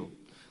press you,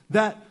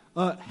 that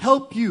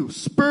help you,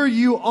 spur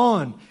you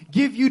on,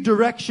 give you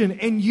direction,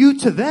 and you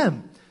to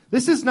them.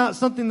 This is not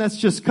something that's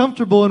just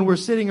comfortable and we're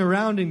sitting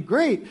around and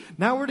great,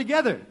 now we're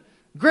together.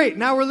 Great,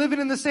 now we're living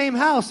in the same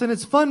house and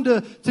it's fun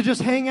to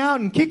just hang out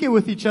and kick it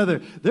with each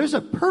other. There's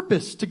a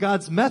purpose to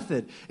God's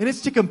method, and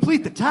it's to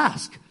complete the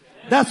task.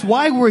 That's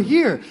why we're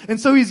here. And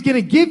so He's going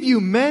to give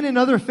you men and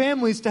other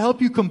families to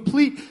help you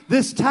complete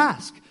this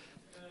task.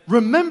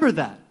 Remember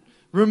that.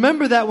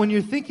 Remember that when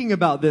you're thinking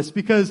about this,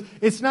 because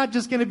it's not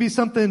just going to be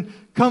something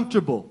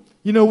comfortable.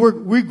 You know,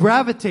 we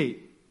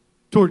gravitate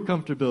toward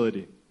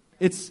comfortability.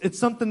 It's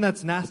something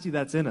that's nasty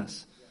that's in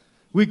us.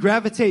 We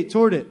gravitate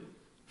toward it.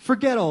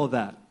 Forget all of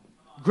that.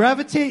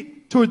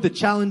 Gravitate toward the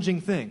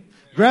challenging thing.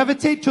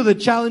 Gravitate to the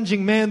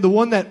challenging man, the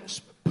one that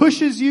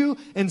pushes you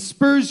and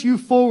spurs you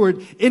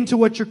forward into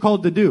what you're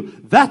called to do.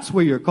 That's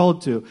where you're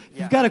called to. If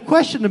you've got a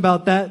question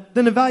about that,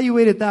 then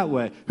evaluate it that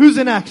way. Who's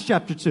in Acts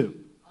chapter 2?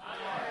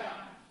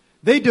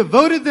 They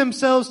devoted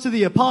themselves to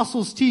the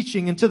apostles'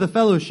 teaching and to the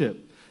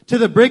fellowship, to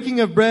the breaking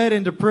of bread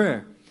and to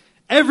prayer.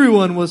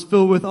 Everyone was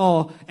filled with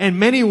awe, and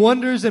many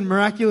wonders and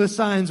miraculous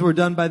signs were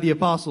done by the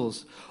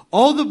apostles.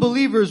 All the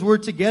believers were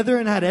together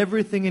and had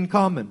everything in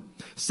common.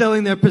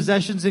 Selling their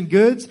possessions and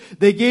goods,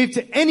 they gave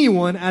to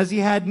anyone as he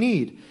had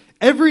need.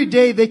 Every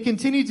day they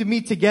continued to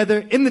meet together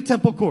in the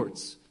temple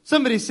courts.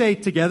 Somebody say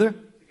together.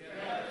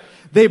 Together.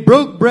 They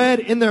broke bread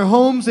in their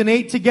homes and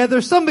ate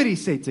together. Somebody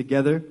say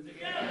together.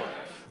 Together.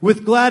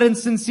 With glad and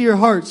sincere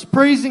hearts,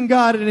 praising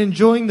God and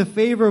enjoying the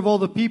favor of all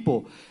the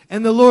people.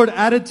 And the Lord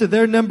added to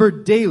their number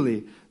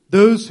daily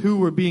those who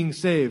were being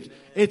saved.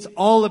 It's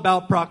all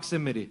about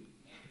proximity.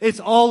 It's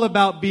all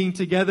about being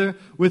together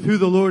with who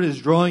the Lord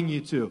is drawing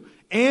you to.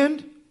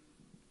 And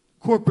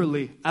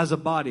corporately, as a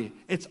body,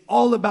 it's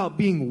all about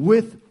being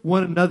with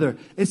one another.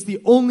 It's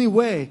the only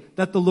way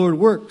that the Lord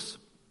works.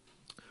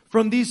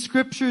 From these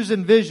scriptures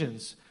and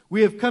visions,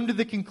 we have come to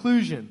the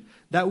conclusion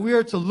that we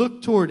are to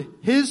look toward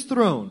His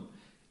throne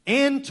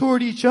and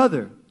toward each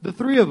other, the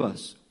three of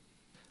us,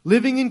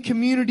 living in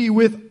community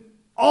with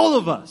all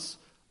of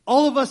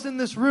us in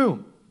this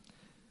room,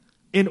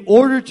 in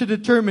order to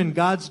determine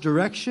God's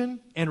direction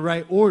and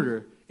right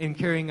order in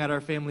carrying out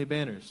our family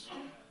banners.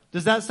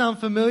 Does that sound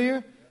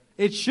familiar?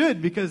 It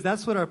should, because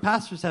that's what our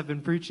pastors have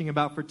been preaching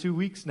about for 2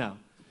 weeks now.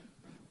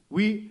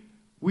 We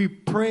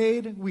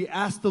prayed, we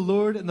asked the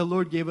Lord, and the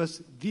Lord gave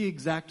us the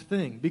exact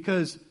thing.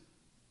 Because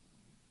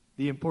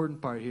the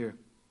important part here,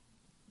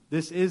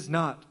 this is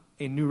not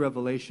a new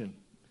revelation.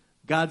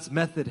 God's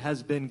method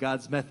has been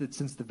God's method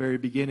since the very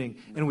beginning,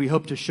 and we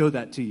hope to show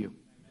that to you.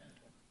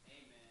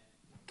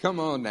 Come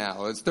on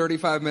now, it's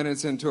 35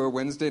 minutes into a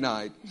Wednesday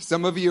night.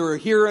 Some of you are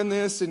hearing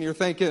this and you're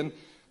thinking,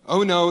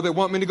 oh no, they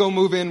want me to go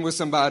move in with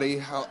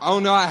somebody. Oh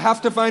no, I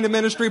have to find a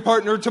ministry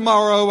partner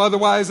tomorrow,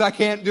 otherwise I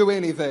can't do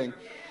anything.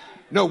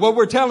 No, what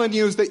we're telling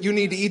you is that you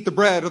need to eat the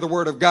bread of the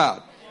Word of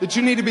God. That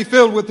you need to be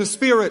filled with the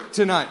Spirit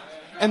tonight.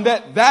 And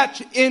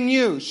that in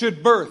you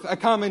should birth a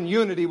common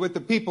unity with the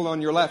people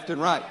on your left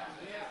and right.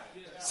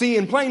 See,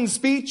 in plain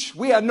speech,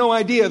 we had no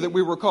idea that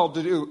we were called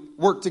to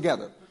work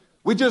together.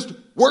 We just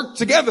worked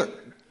together.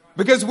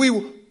 Because we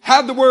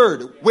had the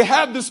Word, we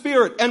had the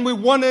Spirit, and we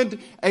wanted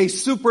a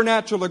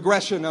supernatural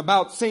aggression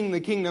about seeing the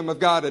kingdom of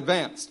God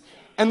advanced.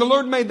 And the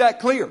Lord made that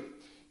clear.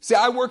 See,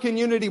 I work in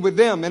unity with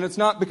them, and it's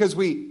not because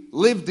we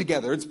live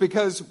together. It's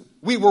because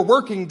we were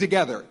working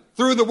together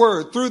through the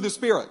Word, through the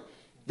Spirit.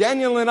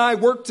 Daniel and I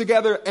work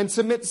together and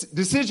submit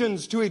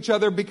decisions to each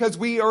other because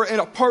we are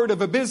in a part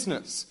of a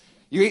business.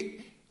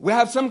 We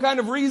have some kind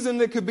of reason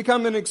that could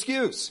become an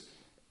excuse.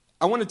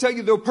 I want to tell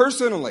you, though,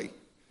 personally,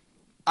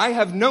 I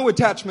have no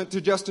attachment to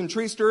Justin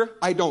Treaster.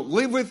 I don't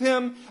live with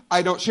him.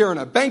 I don't share in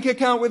a bank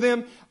account with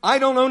him. I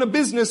don't own a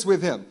business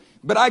with him.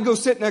 But I go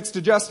sit next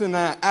to Justin and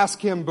I ask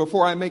him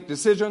before I make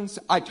decisions.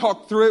 I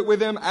talk through it with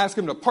him, ask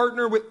him to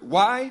partner with.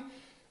 Why?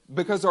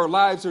 Because our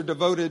lives are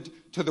devoted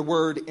to the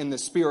Word in the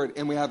Spirit,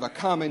 and we have a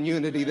common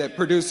unity that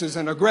produces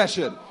an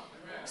aggression.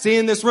 See,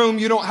 in this room,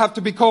 you don't have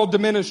to be called to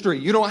ministry.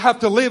 You don't have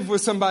to live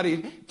with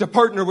somebody to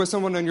partner with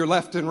someone on your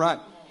left and right.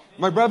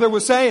 My brother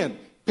was saying,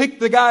 pick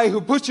the guy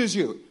who pushes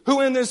you.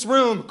 Who in this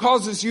room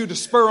causes you to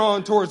spur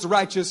on towards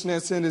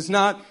righteousness and is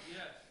not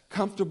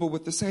comfortable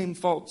with the same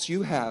faults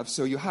you have,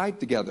 so you hide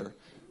together?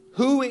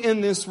 Who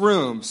in this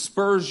room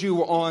spurs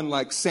you on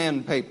like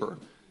sandpaper?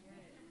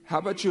 How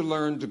about you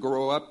learn to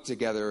grow up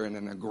together in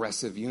an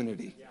aggressive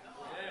unity?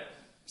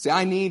 See,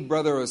 I need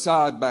Brother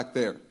Assad back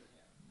there.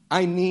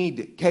 I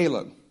need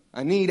Caleb.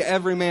 I need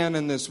every man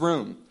in this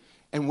room.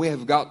 And we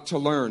have got to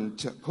learn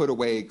to put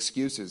away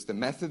excuses. The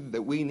method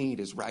that we need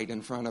is right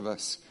in front of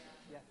us.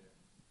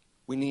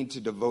 We need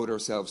to devote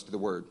ourselves to the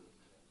Word.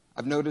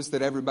 I've noticed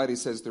that everybody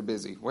says they're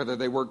busy, whether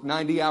they work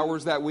 90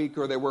 hours that week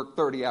or they work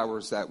 30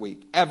 hours that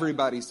week.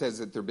 Everybody says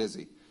that they're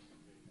busy.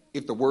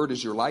 If the Word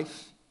is your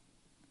life,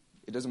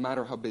 it doesn't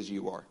matter how busy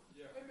you are.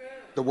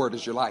 The Word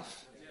is your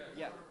life.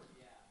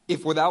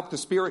 If without the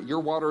Spirit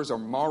your waters are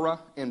mara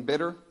and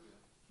bitter,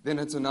 then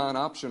it's a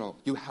non-optional.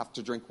 You have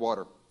to drink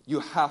water. You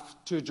have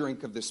to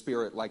drink of the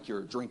Spirit like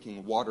you're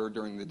drinking water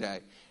during the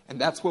day.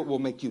 And that's what will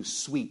make you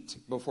sweet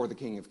before the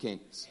King of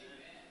Kings.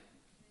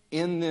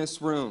 In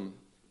this room,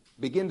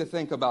 begin to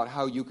think about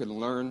how you can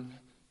learn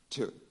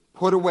to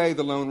put away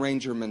the Lone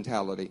Ranger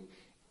mentality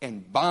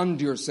and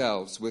bond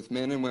yourselves with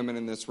men and women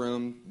in this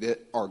room that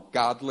are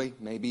godly,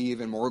 maybe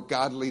even more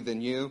godly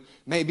than you.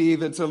 Maybe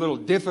even it's a little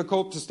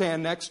difficult to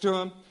stand next to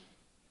them.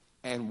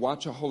 And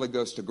watch a Holy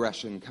Ghost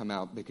aggression come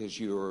out because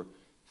you're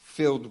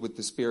filled with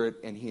the Spirit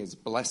and He is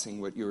blessing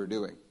what you're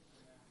doing.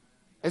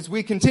 As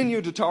we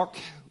continue to talk,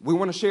 we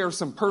want to share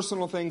some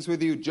personal things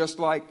with you, just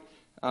like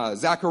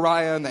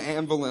Zechariah and the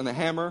anvil and the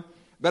hammer.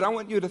 But I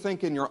want you to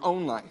think in your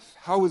own life,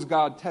 how is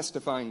God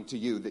testifying to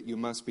you that you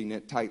must be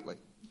knit tightly?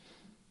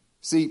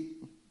 See,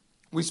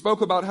 we spoke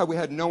about how we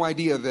had no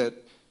idea that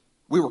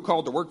we were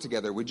called to work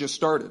together. We just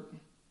started.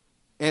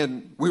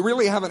 And we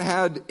really haven't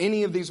had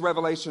any of these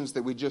revelations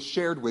that we just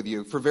shared with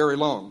you for very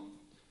long.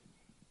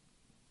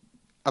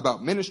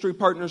 About ministry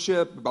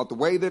partnership, about the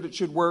way that it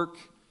should work.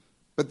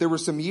 But there were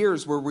some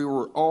years where we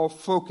were all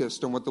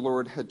focused on what the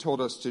Lord had told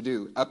us to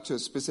do up to a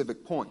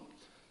specific point.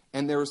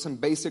 And there were some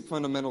basic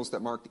fundamentals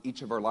that marked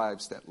each of our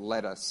lives that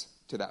led us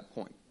to that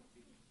point.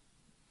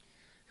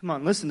 Come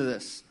on, listen to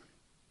this.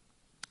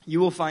 You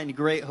will find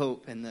great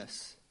hope in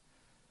this.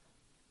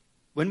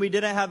 When we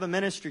didn't have a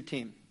ministry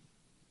team,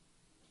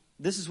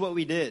 this is what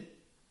we did.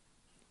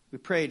 We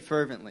prayed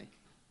fervently.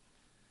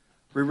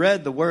 We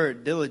read the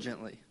Word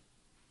diligently.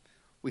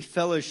 We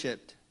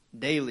fellowshiped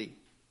daily.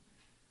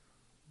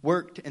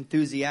 Worked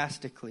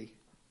enthusiastically.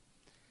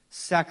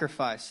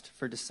 Sacrificed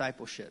for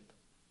discipleship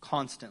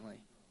constantly.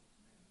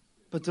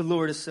 But the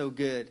Lord is so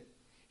good.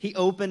 He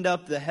opened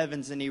up the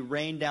heavens and He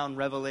rained down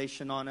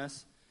revelation on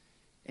us.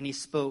 And He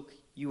spoke,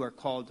 you are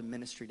called to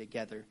ministry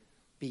together.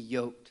 Be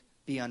yoked,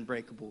 be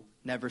unbreakable,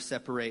 never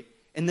separate.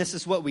 And this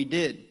is what we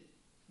did.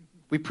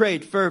 We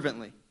prayed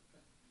fervently.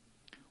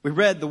 We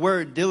read the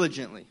Word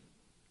diligently.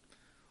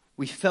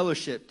 We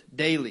fellowshiped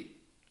daily.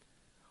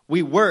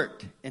 We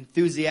worked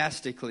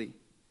enthusiastically.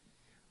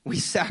 We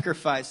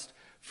sacrificed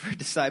for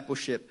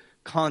discipleship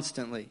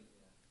constantly.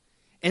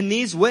 In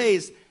these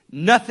ways,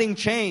 nothing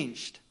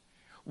changed.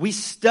 We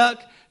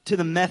stuck to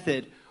the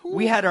method.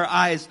 We had our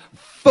eyes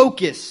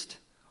focused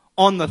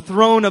on the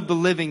throne of the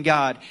living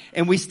God.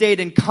 And we stayed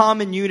in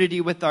common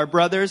unity with our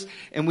brothers.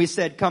 And we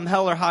said, come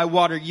hell or high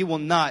water, you will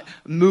not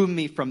move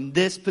me from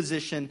this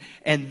position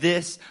and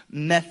this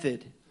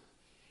method.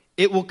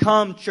 It will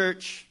come,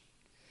 church.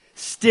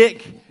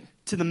 Stick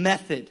to the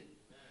method.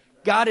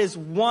 God is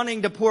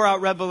wanting to pour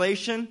out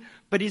revelation,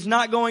 but He's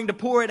not going to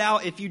pour it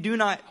out if you do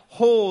not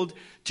hold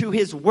to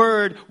His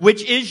Word,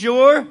 which is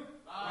your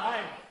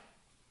life.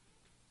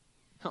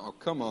 Oh,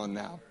 come on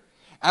now.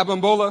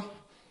 Abimbola,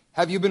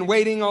 have you been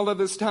waiting all of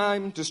this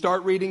time to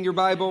start reading your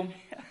Bible?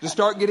 To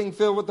start getting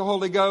filled with the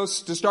Holy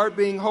Ghost? To start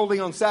being holy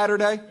on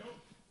Saturday?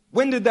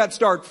 When did that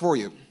start for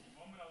you?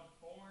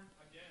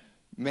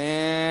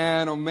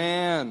 Man, oh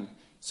man.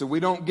 So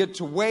we don't get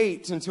to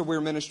wait until we're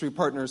ministry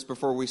partners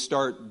before we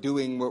start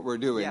doing what we're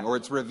doing. Yeah. Or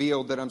it's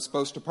revealed that I'm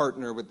supposed to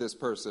partner with this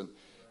person.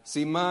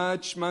 See,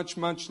 much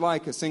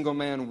like a single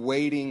man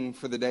waiting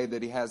for the day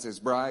that he has his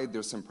bride,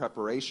 there's some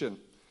preparation.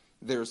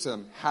 There's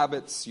some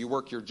habits. You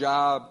work your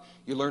job.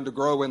 You learn to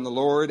grow in the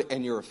Lord,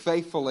 and you're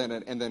faithful in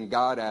it, and then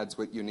God adds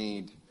what you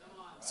need.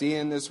 See,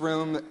 in this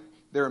room,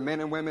 there are men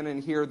and women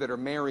in here that are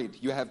married.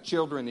 You have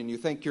children, and you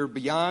think you're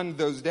beyond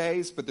those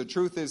days, but the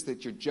truth is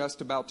that you're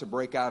just about to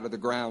break out of the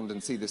ground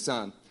and see the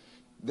sun.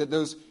 That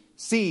those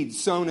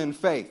seeds sown in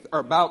faith are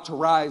about to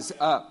rise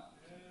up.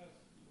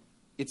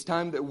 It's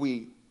time that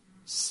we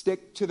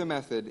stick to the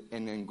method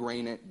and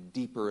ingrain it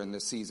deeper in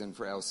this season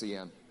for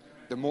LCM.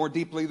 The more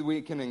deeply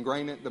we can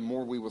ingrain it, the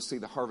more we will see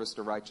the harvest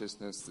of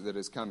righteousness that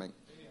is coming.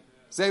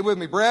 Say it with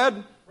me.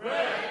 Bread.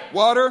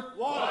 Water.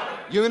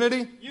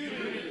 Unity.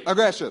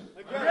 Aggression.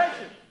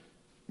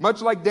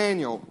 Much like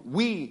Daniel,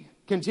 we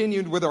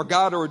continued with our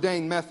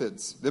God-ordained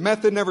methods. The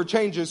method never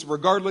changes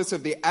regardless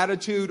of the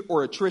attitude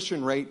or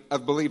attrition rate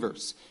of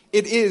believers.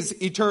 It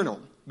is eternal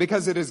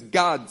because it is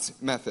God's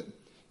method.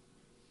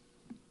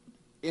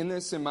 In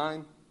this in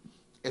mind,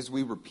 as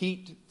we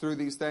repeat through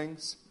these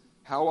things,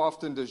 how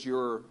often does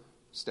your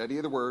study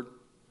of the Word,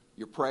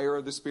 your prayer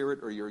of the Spirit,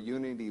 or your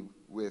unity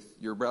with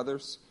your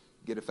brothers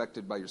get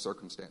affected by your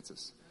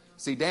circumstances?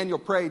 See, Daniel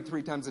prayed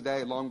 3 times a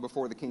day long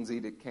before the king's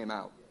edict came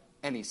out,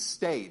 and he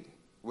stayed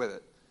with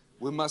it.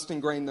 We must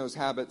ingrain those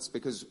habits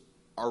because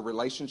our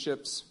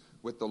relationships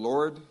with the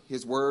Lord,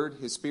 His Word,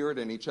 His Spirit,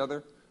 and each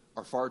other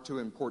are far too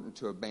important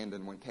to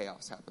abandon when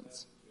chaos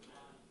happens.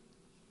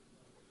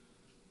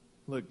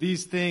 Look,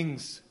 these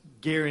things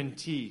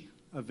guarantee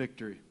a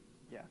victory.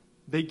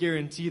 They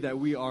guarantee that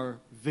we are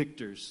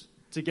victors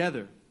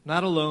together,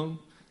 not alone,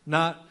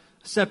 not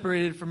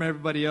separated from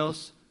everybody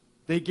else.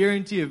 They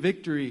guarantee a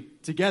victory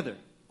together.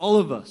 All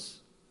of us.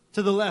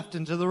 To the left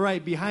and to the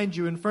right, behind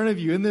you, in front of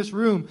you, in this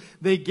room.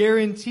 They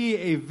guarantee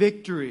a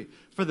victory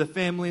for the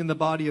family and the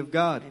body of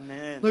God.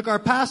 Amen. Look, our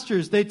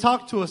pastors, they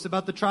talk to us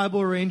about the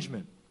tribal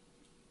arrangement.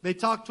 They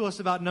talk to us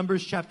about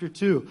Numbers chapter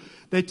 2.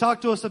 They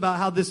talk to us about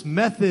how this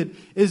method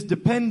is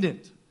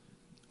dependent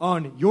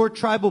on your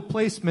tribal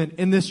placement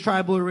in this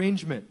tribal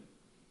arrangement.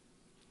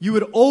 You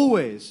would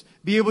always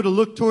be able to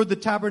look toward the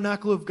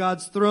tabernacle of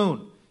God's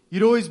throne.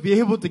 You'd always be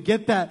able to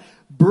get that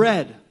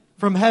bread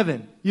from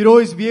heaven. You'd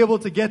always be able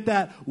to get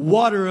that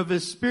water of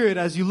His Spirit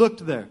as you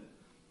looked there.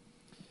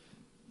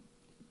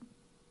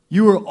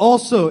 You were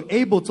also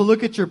able to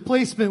look at your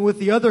placement with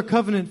the other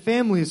covenant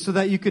families so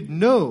that you could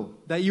know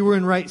that you were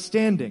in right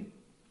standing.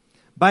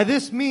 By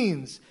this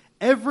means,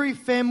 every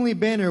family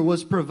banner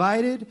was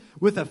provided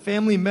with a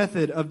family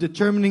method of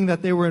determining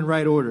that they were in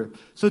right order.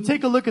 So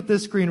take a look at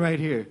this screen right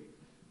here.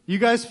 You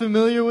guys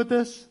familiar with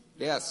this?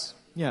 Yes.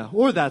 Yeah,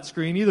 or that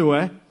screen, either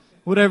way.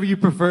 Whatever you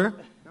prefer.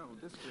 No,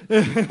 this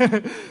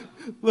screen.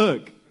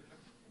 Look,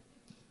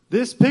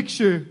 this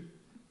picture,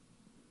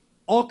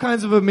 all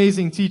kinds of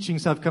amazing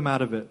teachings have come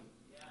out of it.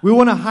 We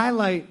want to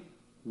highlight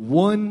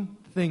one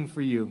thing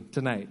for you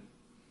tonight.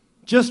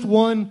 Just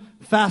one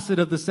facet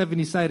of the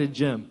 70-sided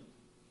gem.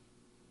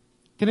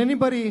 Can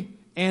anybody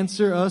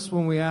answer us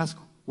when we ask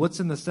what's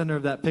in the center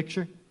of that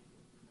picture?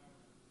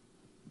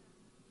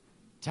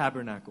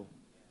 Tabernacle.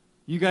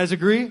 You guys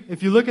agree?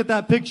 If you look at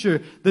that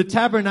picture, the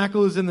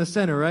tabernacle is in the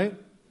center, right?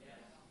 Yes.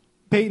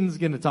 Payton's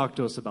going to talk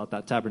to us about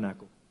that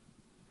tabernacle.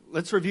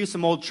 Let's review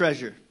some old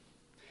treasure.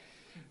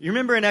 You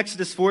remember in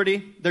Exodus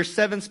 40, there's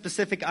 7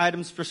 specific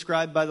items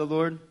prescribed by the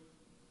Lord?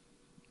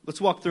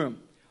 Let's walk through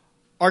them.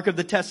 Ark of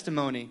the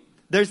Testimony.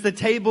 There's the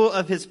table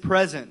of His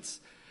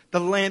presence, the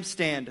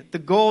lampstand, the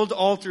gold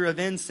altar of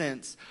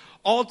incense,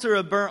 altar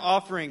of burnt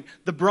offering,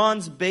 the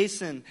bronze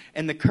basin,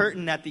 and the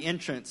curtain at the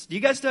entrance. Do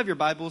you guys still have your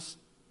Bibles?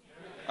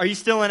 Are you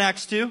still in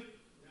Acts 2?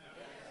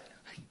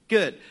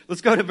 Good.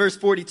 Let's go to verse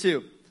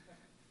 42.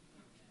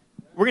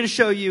 We're going to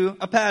show you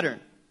a pattern.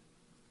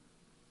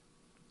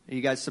 Are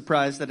you guys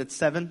surprised that it's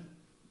 7?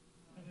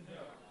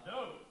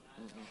 No.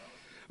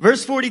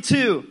 Verse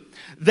 42.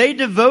 They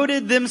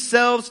devoted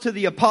themselves to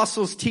the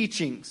apostles'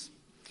 teachings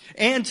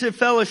and to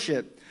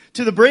fellowship,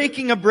 to the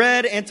breaking of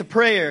bread and to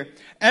prayer.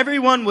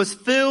 Everyone was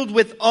filled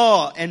with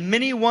awe, and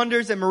many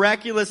wonders and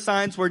miraculous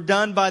signs were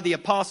done by the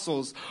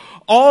apostles.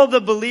 All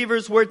the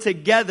believers were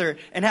together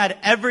and had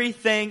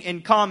everything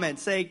in common.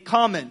 Say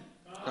common.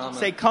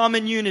 Say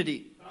common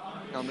unity.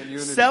 Common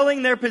unity.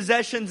 Selling their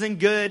possessions and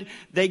good,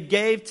 they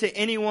gave to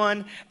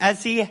anyone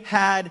as he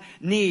had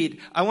need.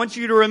 I want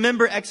you to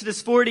remember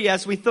Exodus 40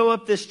 as we throw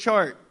up this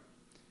chart.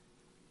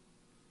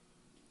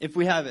 If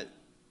we have it.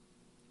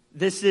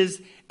 This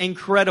is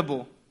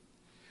incredible.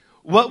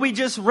 What we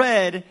just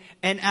read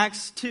in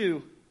Acts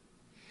 2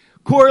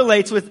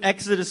 correlates with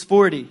Exodus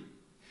 40.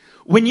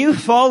 When you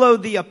follow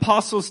the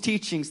apostles'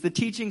 teachings, the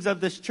teachings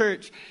of this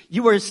church,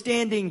 you are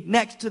standing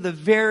next to the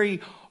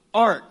very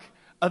ark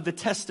of the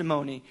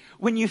testimony.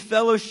 When you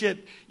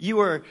fellowship, you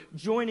are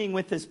joining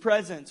with His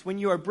presence. When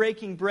you are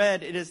breaking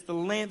bread, it is the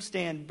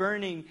lampstand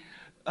burning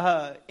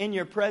in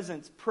your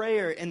presence.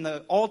 Prayer in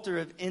the altar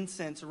of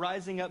incense,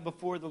 rising up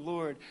before the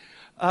Lord.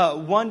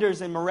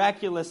 Wonders and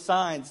miraculous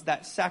signs,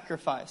 that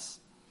sacrifice.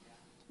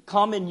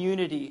 Common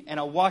unity and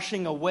a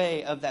washing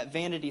away of that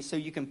vanity so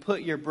you can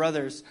put your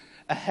brothers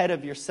ahead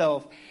of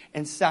yourself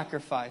and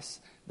sacrifice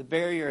the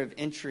barrier of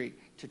entry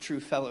to true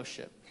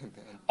fellowship.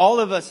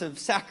 All of us have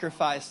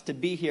sacrificed to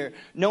be here.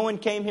 No one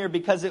came here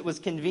because it was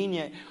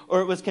convenient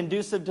or it was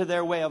conducive to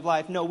their way of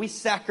life. No, we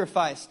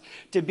sacrificed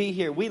to be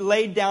here. We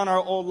laid down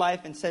our old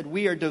life and said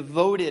we are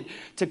devoted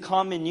to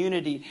common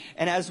unity.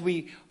 And as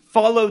we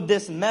followed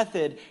this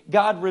method,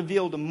 God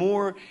revealed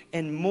more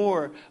and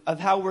more of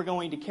how we're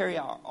going to carry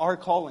out our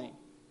calling.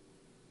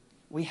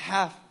 We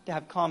have to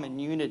have common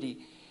unity,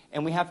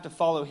 and we have to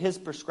follow His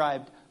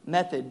prescribed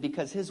method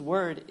because His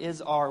word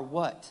is our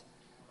what?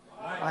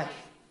 Life.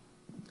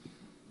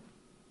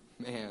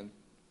 Man,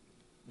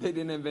 they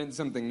didn't invent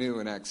something new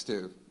in Acts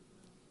 2.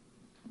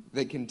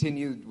 They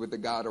continued with the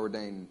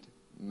God-ordained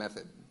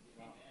method.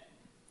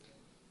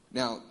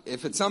 Now,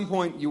 if at some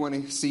point you want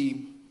to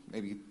see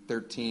maybe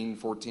 13,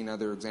 14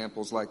 other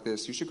examples like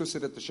this, you should go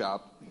sit at the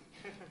shop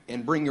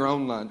and bring your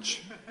own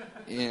lunch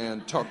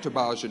and talk to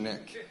Baj and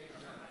Nik.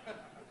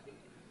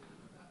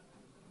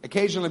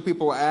 Occasionally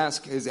people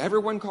ask, is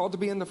everyone called to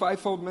be in the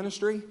fivefold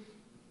ministry?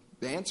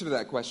 The answer to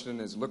that question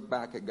is look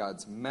back at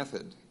God's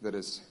method that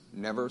has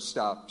never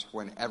stopped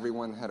when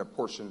everyone had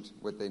apportioned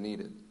what they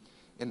needed.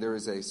 And there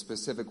is a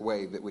specific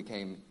way that we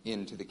came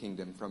into the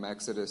kingdom from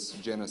Exodus,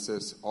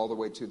 Genesis, all the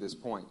way to this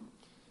point.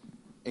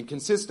 And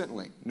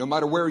consistently, no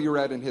matter where you're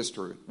at in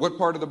history, what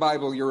part of the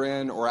Bible you're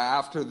in or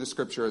after the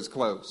scripture is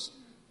closed,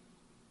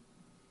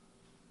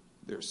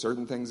 there are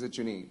certain things that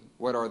you need.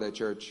 What are they,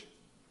 church?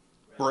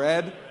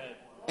 Bread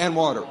and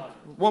water.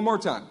 One more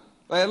time.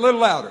 A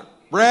little louder.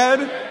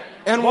 Bread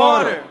and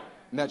water.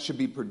 And that should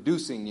be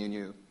producing in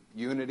you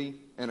unity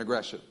and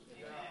aggression.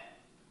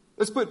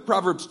 Let's put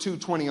Proverbs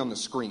 2:20 on the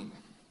screen.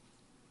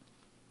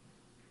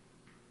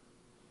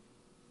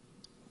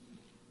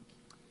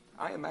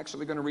 I am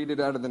actually going to read it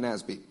out of the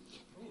NASB.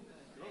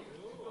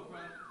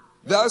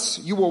 Thus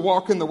you will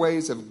walk in the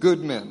ways of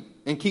good men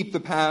and keep the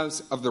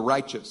paths of the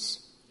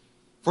righteous.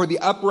 For the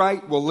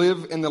upright will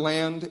live in the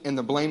land, and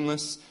the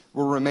blameless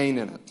will remain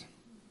in it.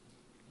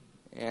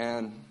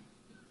 And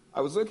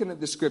I was looking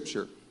at the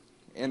scripture,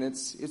 and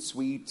it's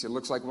sweet. It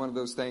looks like one of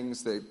those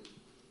things that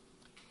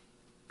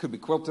could be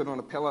quilted on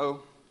a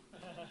pillow.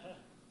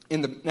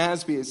 In the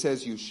NASB, it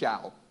says, you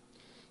shall.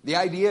 The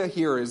idea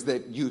here is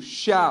that you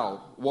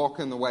shall walk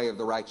in the way of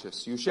the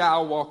righteous. You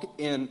shall walk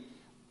in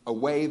a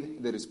way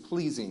that is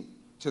pleasing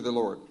to the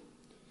Lord.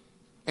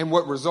 And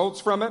what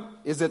results from it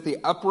is that the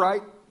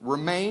upright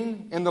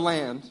remain in the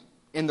land,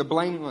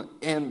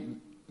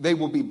 and they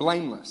will be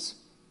blameless.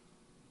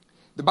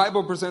 The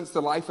Bible presents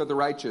the life of the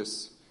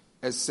righteous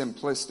as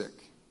simplistic.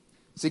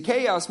 See,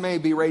 chaos may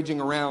be raging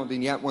around,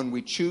 and yet when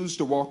we choose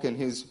to walk in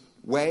His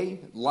way,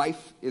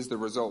 life is the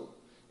result.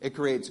 It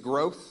creates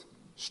growth,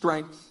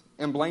 strength,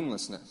 and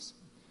blamelessness.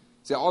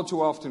 See, all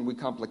too often we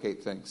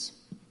complicate things.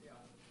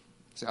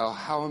 So,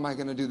 how am I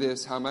going to do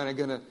this? How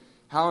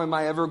am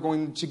I ever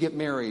going to get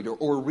married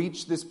or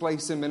reach this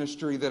place in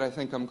ministry that I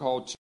think I'm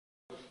called to?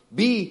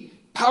 Be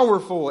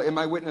powerful in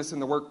my witness in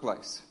the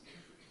workplace.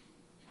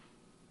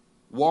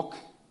 Walk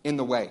in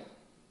the way.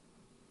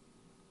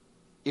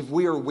 If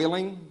we are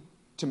willing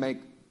to make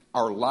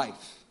our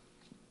life,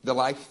 the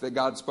life that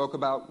God spoke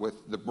about with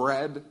the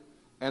bread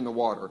and the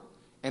water,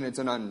 and it's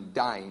an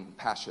undying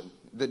passion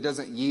that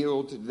doesn't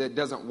yield, that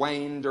doesn't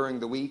wane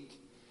during the week,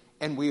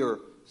 and we are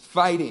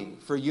fighting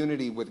for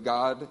unity with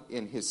God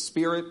in His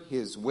Spirit,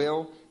 His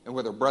will, and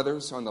with our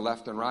brothers on the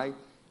left and right,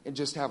 and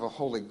just have a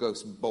Holy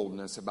Ghost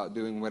boldness about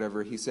doing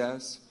whatever He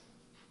says,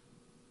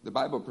 the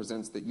Bible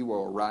presents that you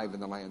will arrive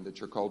in the land that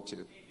you're called to.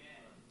 Amen.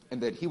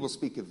 And that He will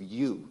speak of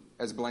you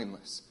as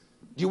blameless.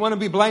 Do you want to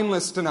be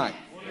blameless tonight?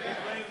 Yes.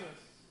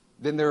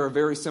 Then there are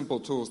very simple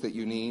tools that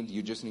you need.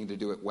 You just need to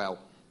do it well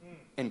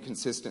and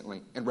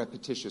consistently and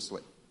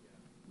repetitiously.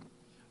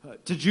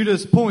 To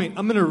Judah's point,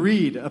 I'm going to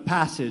read a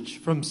passage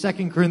from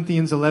 2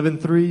 Corinthians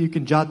 11:3. You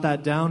can jot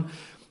that down.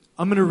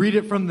 I'm going to read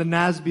it from the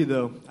NASB,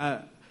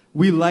 though.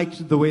 We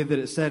liked the way that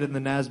it said in the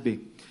NASB.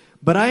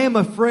 But I am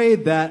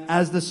afraid that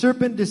as the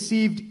serpent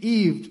deceived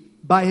Eve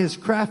by his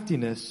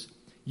craftiness,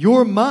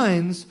 your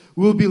minds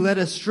will be led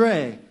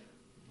astray.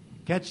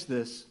 Catch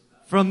this.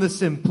 From the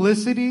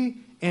simplicity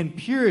and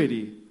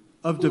purity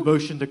of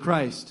devotion to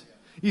Christ.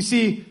 You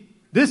see,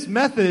 this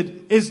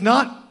method is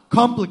not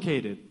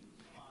complicated.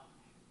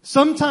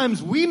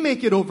 Sometimes we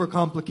make it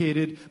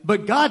overcomplicated,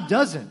 but God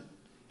doesn't.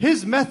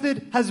 His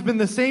method has been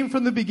the same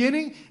from the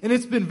beginning, and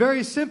it's been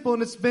very simple,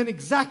 and it's been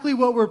exactly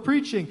what we're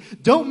preaching.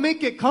 Don't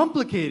make it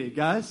complicated,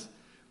 guys.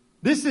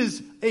 This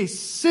is a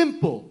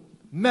simple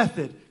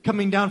method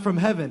coming down from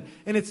heaven,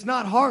 and it's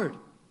not hard.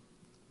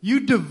 You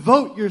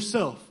devote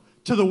yourself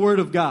to the Word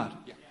of God.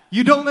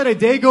 You don't let a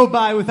day go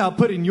by without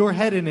putting your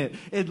head in it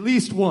at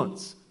least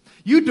once.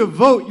 You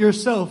devote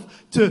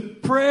yourself to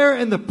prayer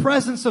and the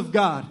presence of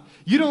God.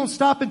 You don't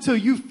stop until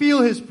you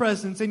feel His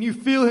presence and you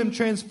feel Him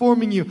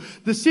transforming you.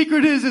 The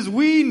secret is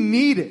we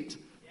need it.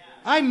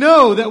 I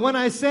know that when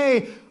I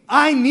say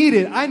I need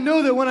it, I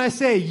know that when I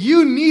say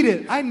you need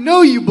it, I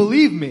know you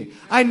believe me.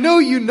 I know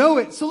you know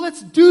it. So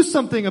let's do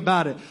something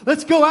about it.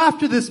 Let's go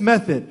after this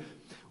method.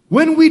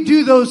 When we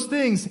do those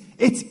things,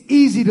 it's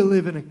easy to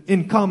live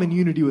in common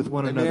unity with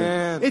one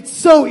another. It's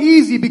so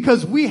easy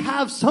because we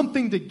have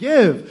something to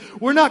give.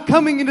 We're not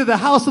coming into the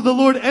house of the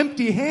Lord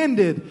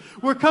empty-handed.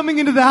 We're coming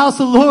into the house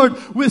of the Lord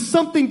with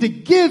something to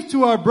give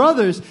to our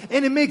brothers,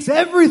 and it makes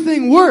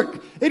everything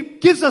work.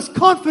 It gives us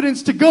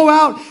confidence to go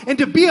out and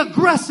to be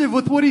aggressive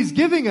with what He's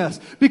giving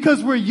us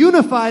because we're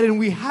unified and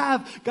we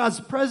have God's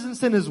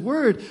presence in His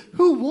Word.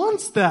 Who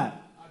wants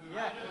that?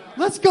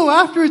 Let's go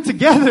after it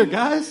together,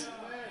 guys.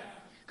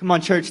 Come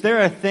on, church,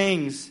 there are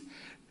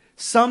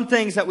some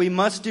things that we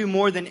must do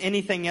more than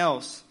anything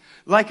else.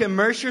 Like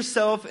immerse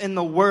yourself in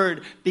the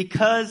Word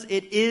because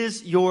it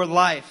is your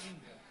life.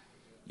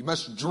 You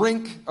must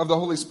drink of the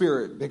Holy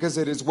Spirit because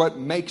it is what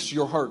makes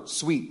your heart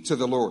sweet to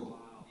the Lord.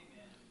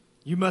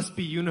 You must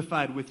be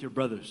unified with your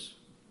brothers.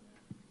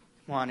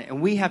 Come on,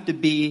 and we have to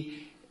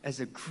be as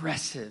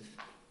aggressive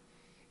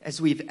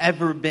as we've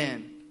ever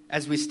been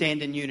as we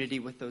stand in unity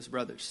with those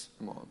brothers.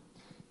 Come on.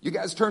 You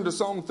guys turn to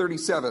Psalm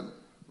 37.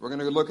 We're going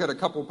to look at a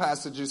couple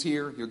passages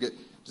here. You'll get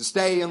to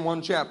stay in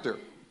one chapter.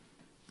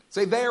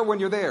 Say there when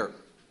you're there.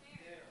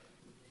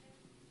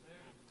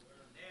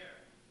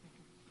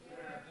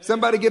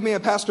 Somebody give me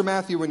a Pastor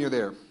Matthew when you're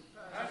there.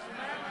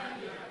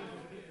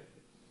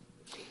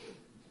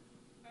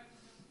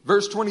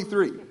 Verse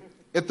 23.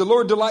 If the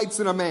Lord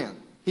delights in a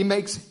man, He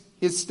makes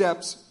his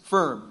steps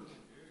firm.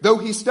 Though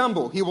he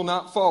stumble, he will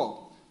not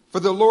fall. For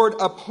the Lord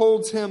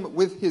upholds him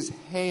with His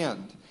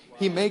hand.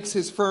 He makes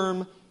his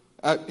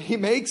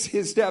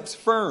steps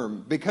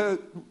firm because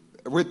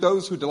with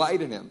those who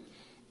delight in Him.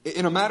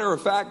 In a matter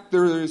of fact,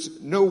 there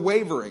is no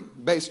wavering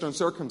based on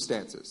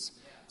circumstances.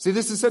 See,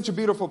 this is such a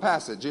beautiful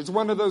passage. It's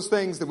one of those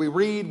things that we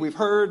read, we've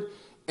heard,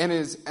 and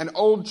is an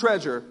old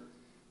treasure.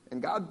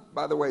 And God,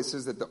 by the way,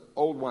 says that the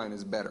old wine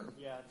is better.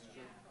 Yeah, that's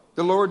true.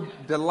 The Lord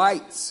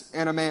delights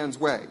in a man's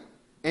way,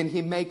 and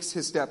he makes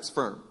his steps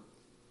firm.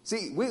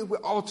 See, we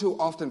all too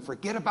often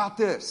forget about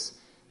this.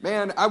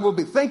 Man, I will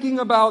be thinking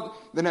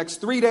about the next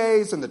 3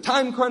 days and the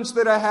time crunch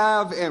that I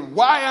have and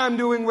why I'm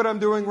doing what I'm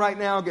doing right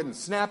now, getting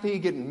snappy,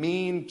 getting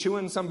mean,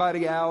 chewing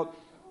somebody out.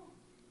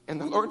 And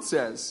the Lord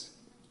says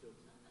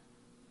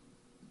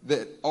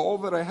that all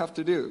that I have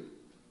to do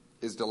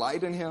is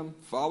delight in him,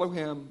 follow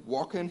him,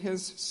 walk in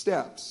his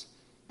steps,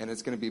 and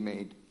it's going to be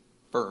made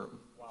firm.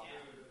 Wow.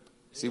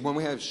 See, when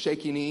we have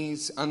shaky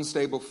knees,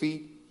 unstable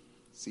feet,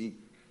 see,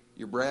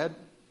 your bread,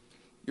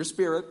 your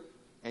spirit,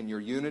 and your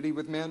unity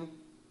with men,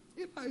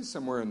 it lies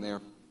somewhere in there.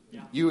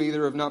 Yeah. You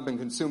either have not been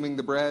consuming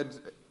the bread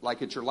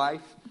like it's your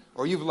life,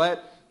 or you've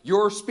let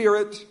your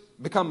spirit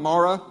become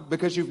Mara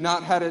because you've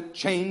not had it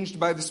changed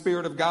by the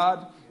Spirit of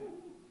God,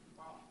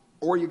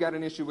 or you got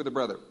an issue with a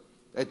brother.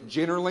 That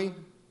generally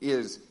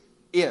is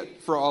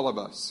it for all of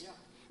us.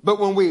 But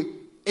when we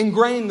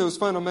ingrain those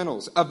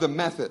fundamentals of the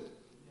method,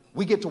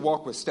 we get to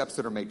walk with steps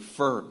that are made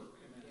firm.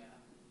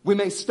 We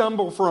may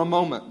stumble for a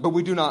moment, but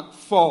we do not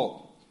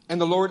fall. And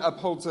the Lord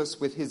upholds us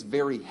with his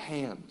very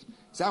hand.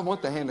 See, I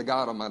want the hand of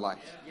God on my life.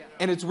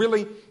 And it's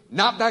really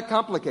not that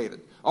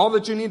complicated. All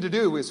that you need to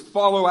do is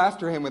follow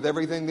after him with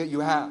everything that you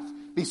have.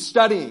 Be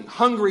studying,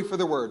 hungry for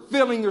the word,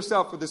 filling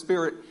yourself with the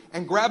Spirit,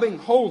 and grabbing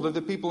hold of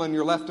the people in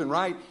your left and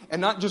right,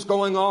 and not just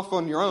going off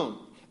on your own.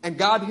 And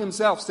God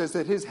himself says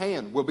that his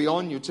hand will be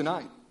on you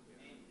tonight.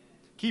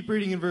 Keep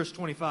reading in verse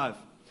 25.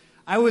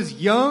 I was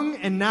young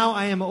and now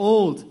I am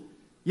old,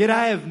 yet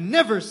I have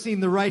never seen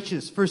the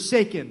righteous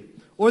forsaken,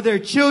 or their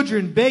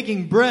children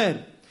begging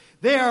bread.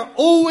 They are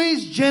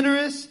always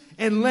generous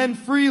and lend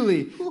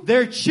freely.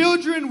 Their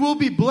children will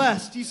be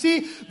blessed. You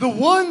see, the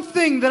one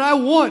thing that I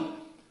want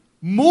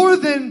more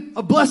than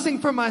a blessing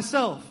for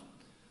myself,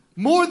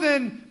 more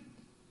than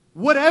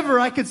whatever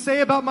I could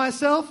say about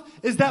myself,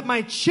 is that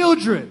my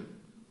children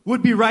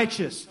would be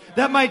righteous,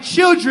 that my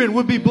children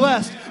would be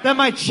blessed, that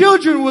my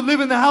children would live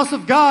in the house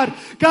of God.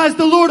 Guys,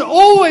 the Lord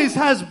always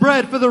has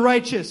bread for the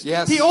righteous.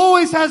 Yes. He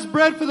always has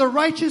bread for the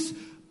righteous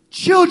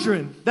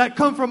children that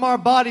come from our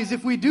bodies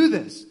if we do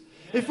this.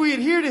 If we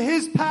adhere to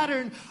his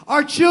pattern,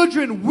 our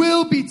children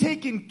will be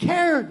taken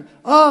care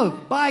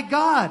of by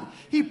God.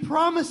 He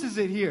promises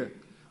it here.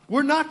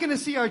 We're not going to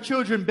see our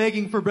children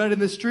begging for bread in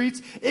the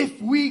streets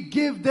if we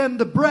give them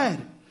the bread.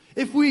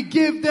 If we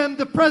give them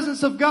the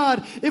presence of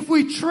God. If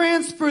we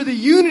transfer the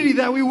unity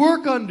that we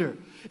work under.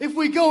 If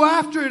we go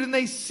after it and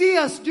they see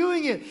us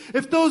doing it.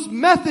 If those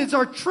methods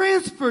are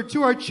transferred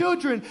to our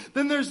children,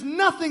 then there's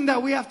nothing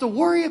that we have to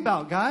worry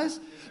about, guys.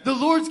 The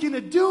Lord's going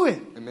to do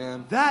it.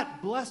 Amen.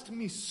 That blessed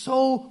me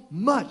so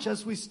much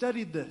as we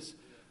studied this.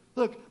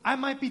 Look, I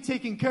might be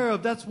taken care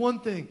of, that's one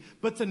thing.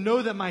 But to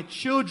know that my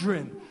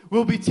children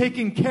will be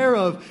taken care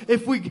of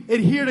if we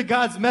adhere to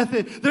God's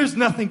method, there's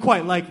nothing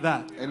quite like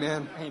that.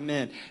 Amen.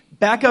 Amen.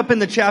 Back up in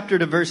the chapter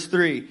to verse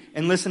 3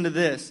 and listen to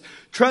this.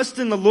 Trust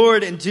in the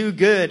Lord and do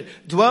good.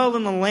 Dwell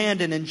in the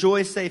land and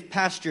enjoy safe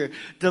pasture.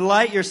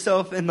 Delight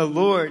yourself in the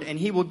Lord and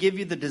he will give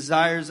you the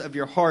desires of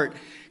your heart.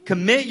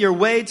 Commit your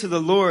way to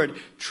the Lord.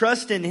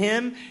 Trust in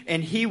him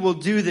and he will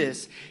do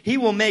this. He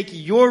will make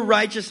your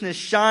righteousness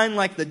shine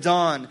like the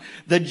dawn,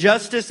 the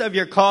justice of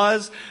your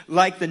cause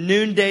like the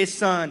noonday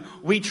sun.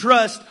 We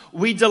trust,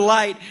 we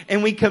delight,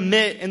 and we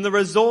commit. And the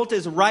result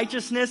is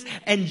righteousness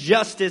and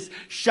justice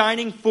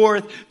shining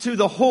forth to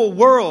the whole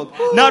world.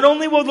 Not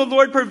only will the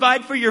Lord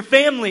provide for your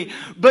family,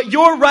 but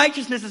your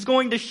righteousness is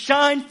going to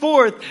shine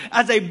forth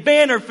as a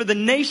banner for the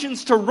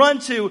nations to run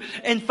to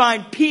and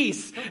find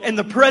peace in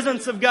the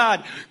presence of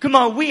God. Come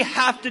on, we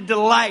have to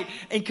delight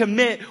and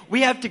commit.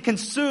 We have to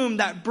consume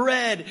that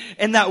bread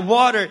and that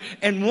water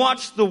and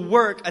watch the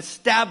work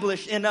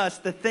establish in us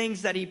the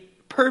things that he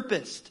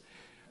purposed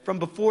from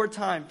before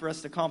time for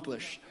us to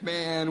accomplish.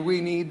 Man, we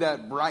need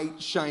that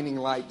bright, shining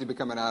light to be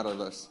coming out of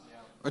us.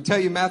 I'll tell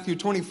you, Matthew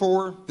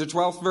 24, the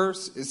 12th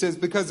verse, it says,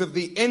 because of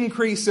the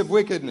increase of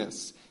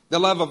wickedness, the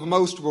love of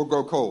most will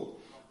grow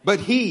cold.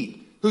 But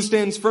he who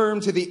stands firm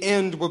to the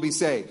end will be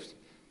saved.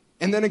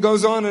 And then it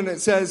goes on and it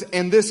says,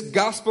 and this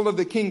gospel of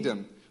the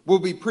kingdom will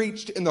be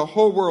preached in the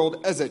whole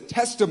world as a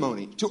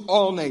testimony to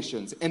all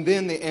nations. And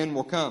then the end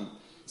will come.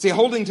 See,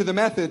 holding to the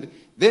method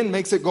then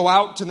makes it go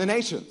out to the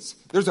nations.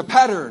 There's a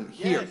pattern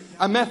here,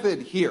 a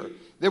method here.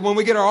 That when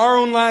we get our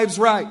own lives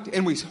right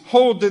and we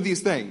hold to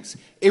these things,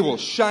 it will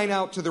shine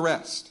out to the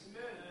rest.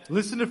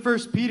 Listen to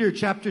 1 Peter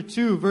chapter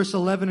 2, verse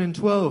 11 and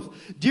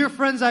 12. Dear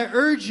friends, I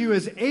urge you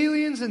as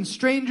aliens and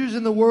strangers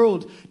in the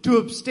world to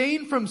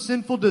abstain from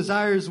sinful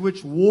desires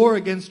which war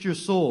against your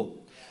soul.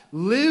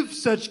 Live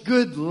such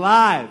good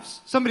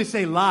lives. Somebody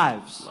say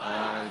lives.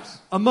 Lives.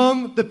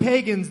 Among the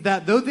pagans,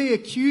 that though they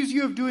accuse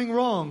you of doing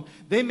wrong,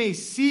 they may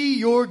see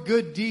your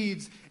good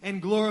deeds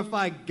and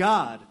glorify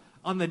God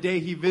on the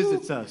day he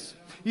visits us.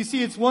 You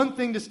see, it's one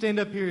thing to stand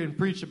up here and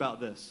preach about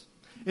this.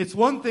 It's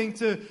one thing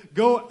to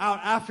go out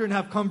after and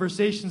have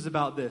conversations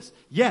about this.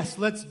 Yes,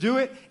 let's do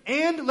it,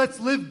 and let's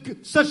live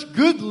such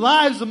good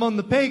lives among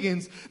the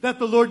pagans that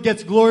the Lord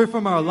gets glory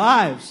from our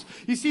lives.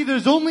 You see,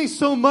 there's only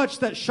so much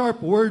that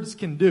sharp words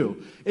can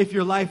do if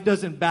your life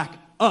doesn't back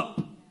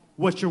up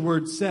what your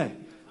words say.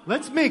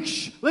 Let's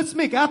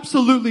make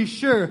absolutely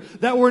sure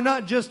that we're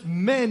not just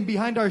men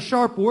behind our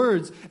sharp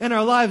words and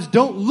our lives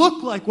don't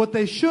look like what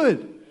they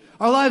should.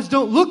 Our lives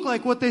don't look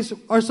like what they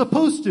are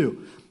supposed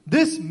to.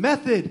 This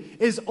method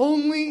is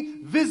only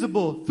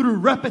visible through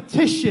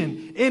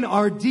repetition in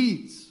our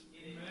deeds.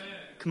 Amen.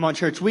 Come on,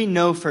 church. We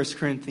know 1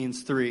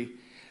 Corinthians 3.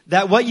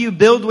 That what you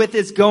build with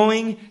is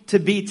going to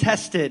be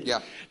tested. Yeah.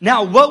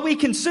 Now, what we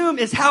consume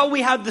is how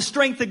we have the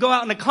strength to go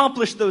out and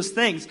accomplish those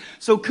things.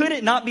 So could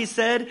it not be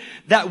said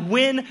that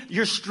when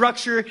your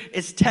structure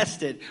is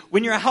tested,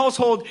 when your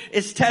household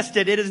is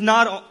tested, it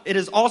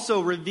is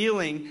also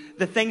revealing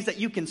the things that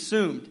you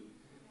consumed.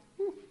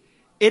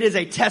 It is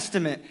a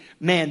testament.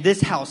 Man,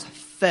 this house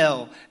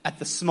fell at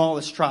the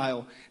smallest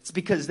trial. It's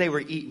because they were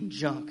eating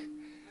junk.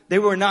 They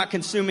were not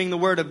consuming the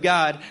word of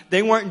God.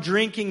 They weren't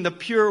drinking the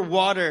pure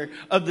water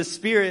of the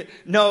Spirit.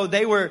 No,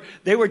 they were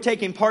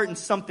taking part in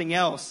something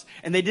else.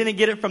 And they didn't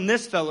get it from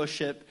this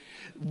fellowship.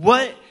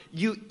 What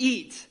you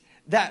eat,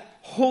 that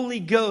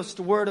Holy Ghost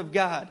word of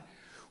God,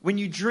 when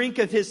you drink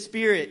of His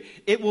Spirit,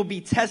 it will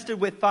be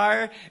tested with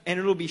fire and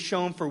it will be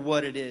shown for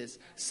what it is.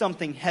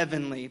 Something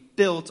heavenly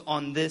built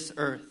on this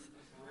earth.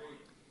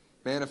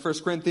 Man, if 1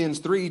 Corinthians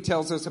 3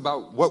 tells us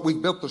about what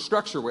we've built the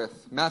structure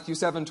with, Matthew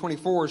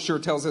 7:24 sure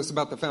tells us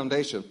about the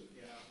foundation.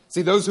 Yeah.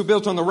 See, those who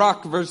built on the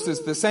rock versus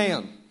the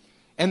sand.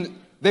 And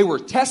they were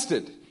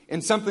tested,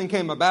 and something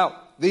came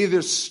about. They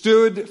either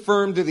stood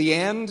firm to the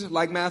end,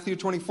 like Matthew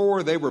 24,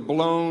 or they were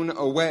blown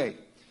away.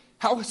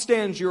 How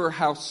stands your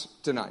house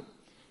tonight?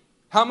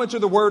 How much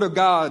of the Word of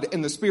God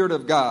and the Spirit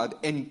of God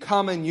and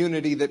common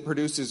unity that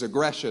produces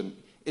aggression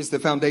is the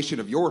foundation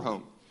of your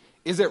home?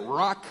 Is it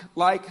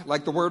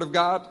rock-like the Word of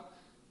God?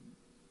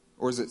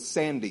 Or is it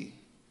sandy,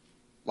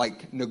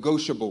 like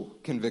negotiable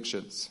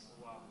convictions?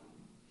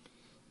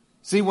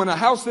 See, when a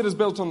house that is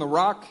built on the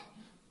rock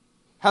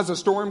has a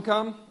storm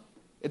come,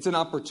 it's an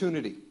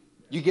opportunity.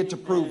 You get to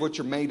prove what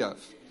you're made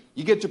of.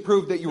 You get to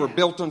prove that you were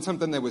built on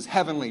something that was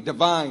heavenly,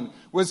 divine,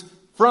 was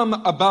from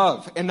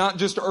above, and not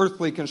just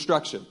earthly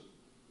construction.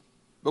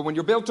 But when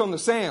you're built on the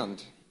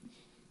sand,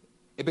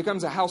 it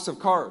becomes a house of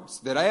cards.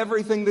 That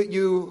everything that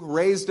you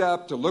raised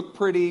up to look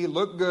pretty,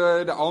 look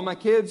good, all my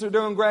kids are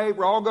doing great,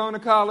 we're all going to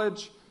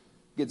college,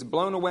 gets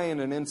blown away in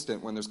an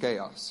instant when there's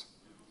chaos.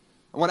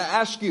 I want to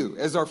ask you,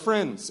 as our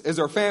friends, as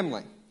our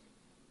family,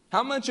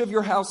 how much of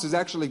your house is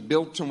actually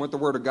built on what the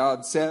Word of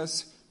God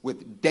says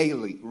with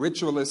daily,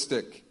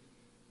 ritualistic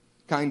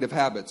kind of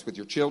habits with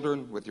your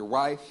children, with your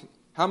wife?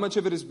 How much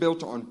of it is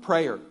built on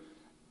prayer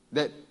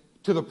that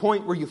to the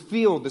point where you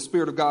feel the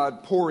Spirit of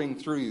God pouring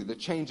through you that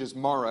changes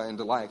Mara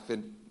into life?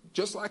 And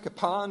just like a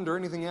pond or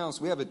anything else,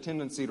 we have a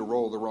tendency to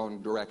roll the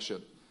wrong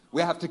direction.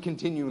 We have to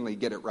continually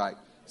get it right.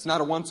 It's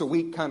not a once a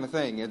week kind of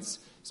thing. It's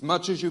as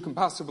much as you can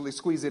possibly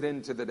squeeze it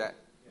into the day.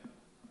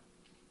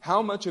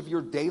 How much of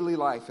your daily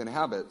life and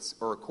habits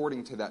are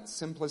according to that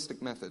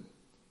simplistic method?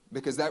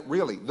 Because that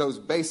really, those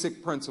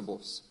basic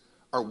principles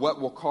are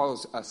what will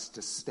cause us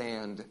to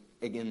stand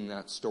in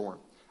that storm.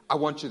 I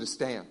want you to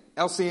stand.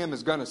 LCM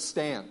is going to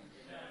stand.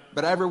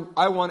 But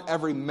I want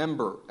every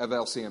member of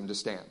LCM to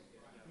stand.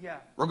 Yeah.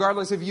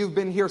 Regardless if you've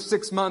been here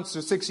 6 months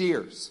or 6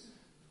 years.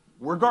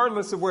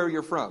 Regardless of where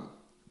you're from.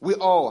 We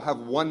all have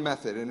one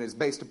method, and it's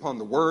based upon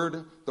the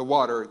Word, the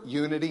water,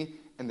 unity,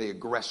 and the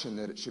aggression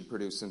that it should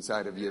produce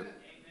inside of you.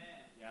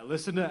 Yeah,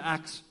 listen to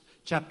Acts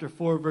chapter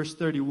 4, verse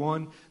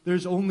 31.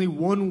 There's only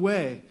one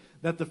way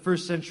that the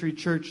first century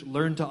church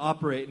learned to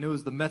operate, and it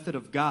was the method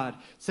of God. It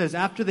says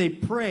after they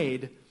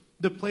prayed,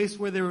 the place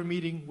where they were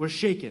meeting was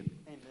shaken.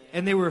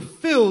 And they were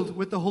filled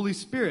with the Holy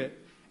Spirit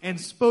and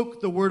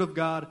spoke the word of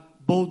God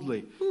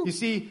boldly. You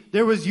see,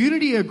 there was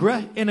unity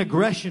and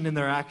aggression in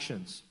their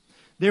actions.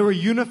 They were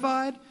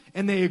unified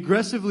and they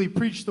aggressively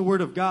preached the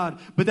word of God.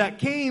 But that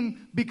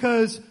came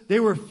because they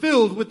were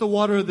filled with the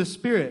water of the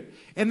Spirit.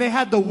 And they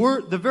had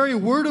the very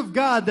word of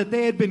God that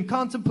they had been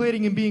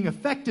contemplating and being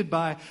affected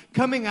by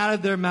coming out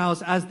of their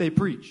mouths as they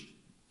preached.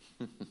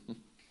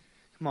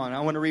 Come on,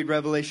 I want to read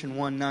Revelation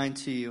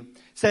 1:9 to you.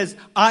 It says,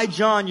 I,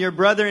 John, your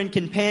brother and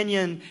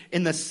companion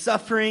in the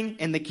suffering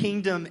and the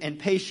kingdom and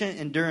patient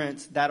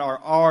endurance that are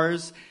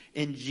ours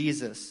in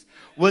Jesus,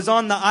 was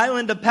on the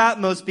island of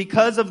Patmos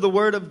because of the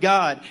word of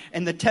God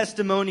and the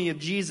testimony of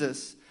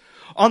Jesus.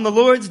 On the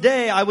Lord's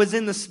day, I was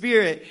in the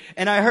Spirit,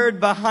 and I heard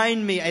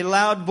behind me a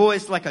loud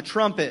voice like a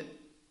trumpet.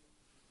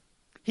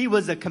 He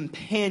was a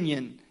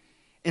companion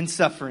in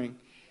suffering.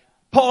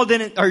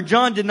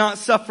 John did not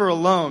suffer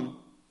alone.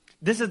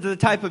 This is the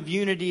type of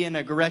unity and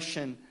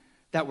aggression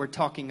that we're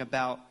talking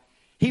about.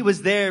 He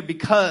was there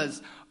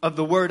because of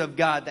the word of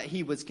God that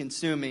he was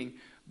consuming.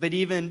 But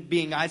even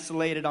being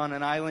isolated on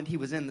an island, he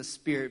was in the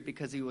Spirit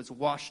because he was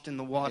washed in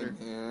the water.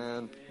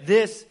 Amen.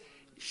 This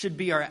should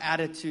be our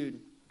attitude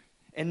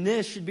And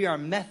this should be our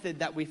method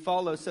that we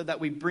follow so that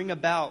we bring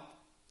about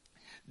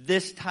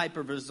this type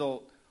of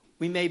result.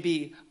 We may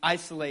be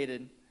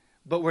isolated,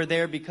 but we're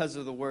there because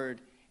of the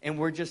word. And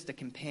we're just a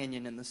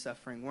companion in the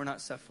suffering. We're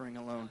not suffering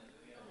alone.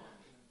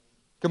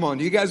 Come on,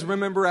 do you guys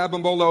remember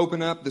Abimbola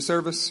open up the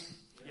service?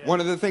 Yeah. One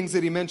of the things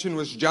that he mentioned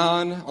was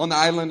John on the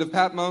island of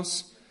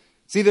Patmos.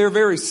 See, there are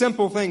very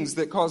simple things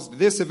that caused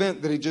this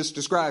event that he just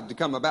described to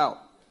come about.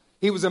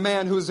 He was a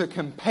man who was a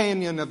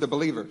companion of the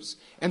believers,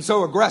 and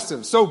so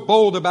aggressive, so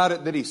bold about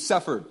it that he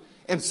suffered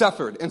and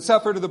suffered and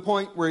suffered to the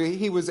point where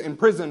he was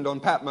imprisoned on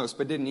Patmos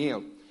but didn't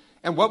yield.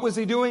 And what was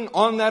he doing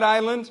on that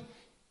island?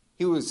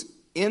 He was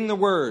in the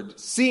Word,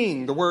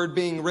 seeing the Word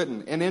being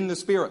written, and in the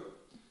Spirit.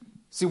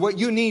 See, what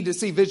you need to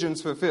see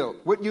visions fulfilled,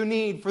 what you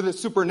need for the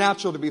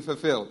supernatural to be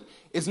fulfilled,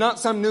 is not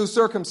some new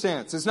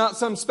circumstance. It's not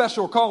some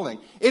special calling.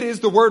 It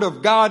is the Word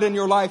of God in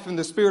your life and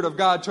the Spirit of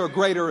God to a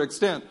greater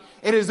extent.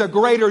 It is a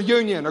greater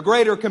union, a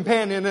greater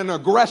companion, and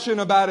aggression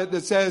about it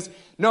that says,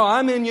 no,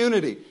 I'm in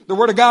unity. The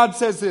Word of God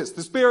says this.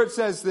 The Spirit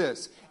says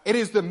this. It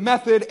is the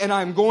method, and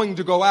I'm going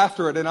to go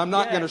after it, and I'm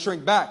not going to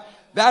shrink back.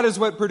 That is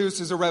what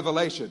produces a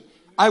revelation.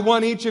 I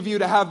want each of you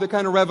to have the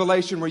kind of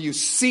revelation where you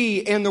see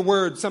in the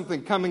Word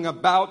something coming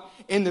about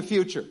in the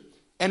future.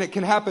 And it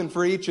can happen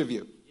for each of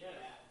you.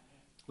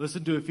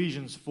 Listen to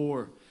Ephesians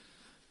 4.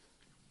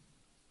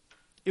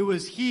 It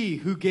was He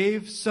who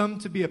gave some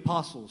to be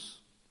apostles,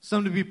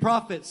 some to be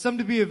prophets, some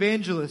to be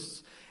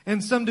evangelists,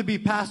 and some to be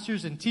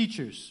pastors and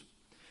teachers,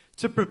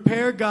 to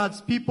prepare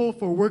God's people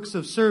for works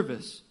of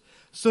service,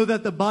 so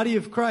that the body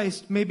of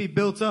Christ may be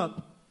built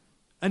up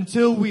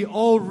until we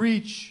all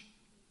reach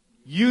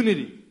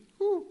unity.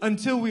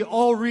 Until we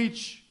all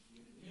reach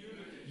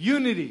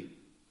unity.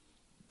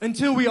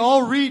 Until we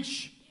all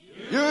reach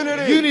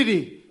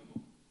unity.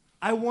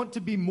 I want to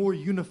be more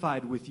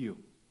unified with you.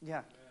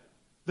 Yeah.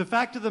 The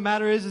fact of the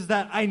matter is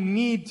that I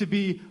need to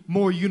be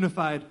more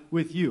unified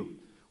with you.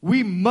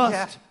 We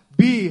must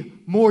be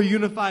more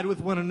unified with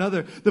one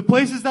another. The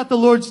places that the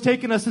Lord's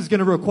taken us is going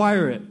to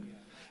require it.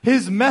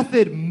 His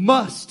method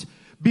must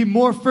be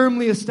more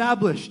firmly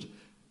established.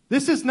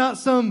 This is not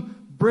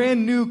some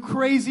brand new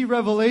crazy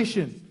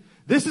revelation.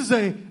 This is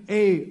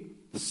a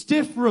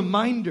stiff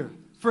reminder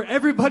for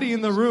everybody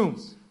in the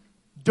room.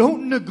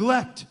 Don't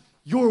neglect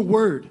your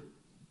word.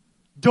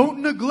 Don't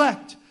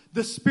neglect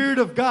the Spirit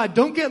of God.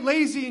 Don't get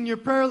lazy in your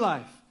prayer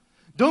life.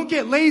 Don't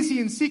get lazy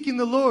in seeking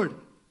the Lord.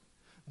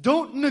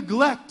 Don't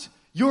neglect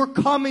your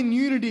common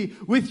unity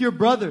with your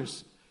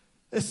brothers,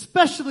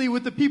 especially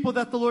with the people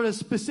that the Lord has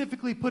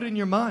specifically put in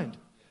your mind.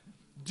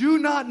 Do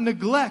not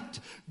neglect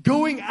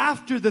going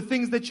after the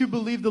things that you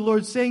believe the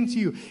Lord's saying to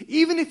you.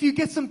 Even if you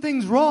get some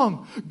things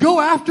wrong,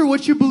 go after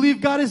what you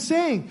believe God is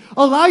saying.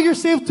 Allow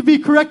yourself to be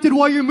corrected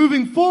while you're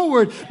moving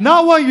forward,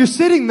 not while you're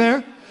sitting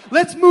there.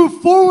 Let's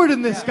move forward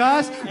in this,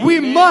 guys. Amen. We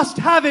must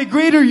have a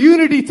greater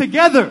unity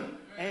together.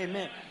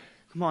 Amen.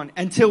 Come on.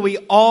 Until we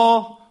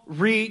all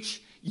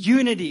reach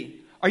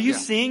unity. Are you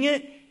seeing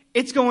it?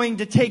 It's going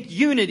to take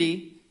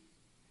unity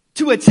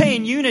to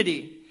attain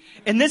unity.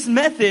 And this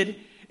method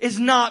is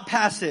not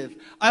passive.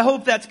 I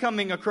hope that's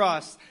coming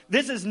across.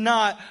 This is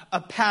not a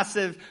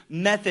passive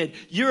method.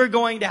 You're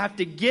going to have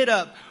to get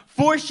up,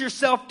 force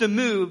yourself to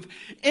move,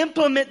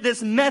 implement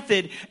this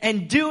method,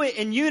 and do it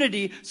in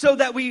unity so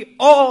that we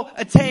all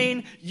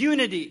attain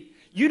unity.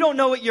 You don't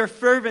know what your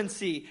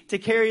fervency to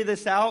carry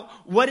this out,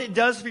 what it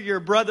does for your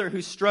brother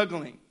who's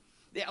struggling.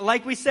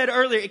 Like we said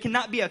earlier, it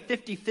cannot be a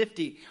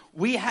 50-50.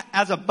 We,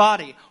 as a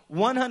body,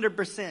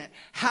 100%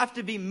 have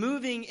to be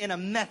moving in a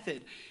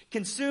method,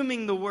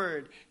 consuming the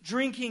word,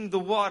 drinking the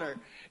water,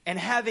 and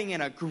having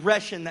an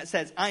aggression that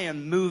says, I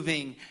am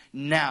moving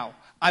now.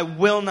 I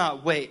will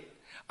not wait.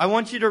 I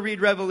want you to read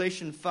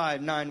Revelation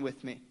 5:9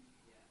 with me.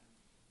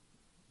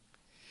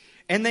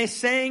 And they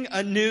sang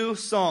a new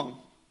song.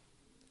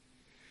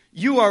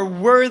 You are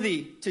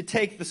worthy to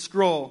take the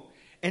scroll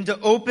and to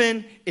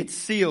open its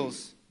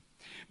seals.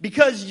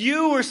 Because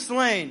you were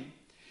slain,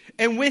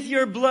 and with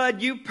your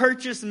blood you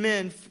purchased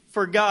men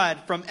for God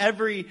from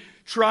every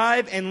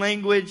tribe and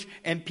language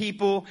and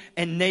people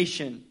and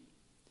nation.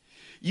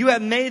 You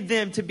have made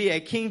them to be a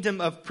kingdom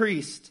of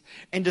priests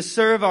and to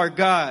serve our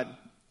God.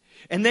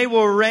 And they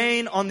will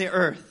reign on the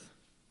earth.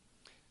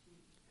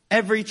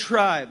 Every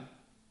tribe,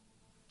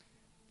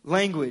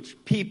 language,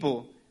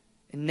 people,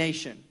 and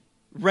nation.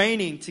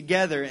 Reigning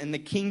together in the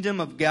kingdom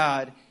of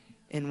God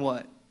in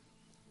what?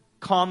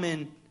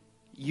 Common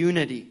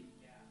unity.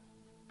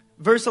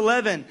 Verse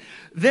 11.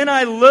 Then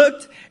I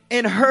looked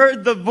and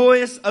heard the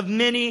voice of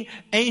many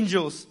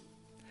angels,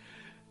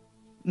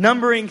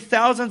 numbering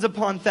thousands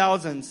upon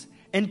thousands,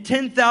 and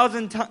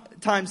 10,000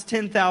 times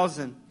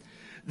 10,000.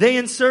 They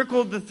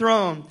encircled the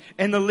throne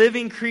and the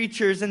living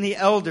creatures and the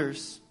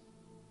elders.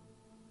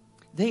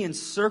 They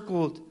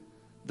encircled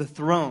the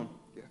throne.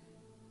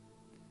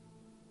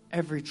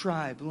 Every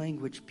tribe,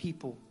 language,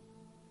 people,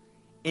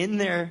 in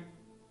their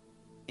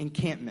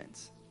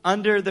encampments,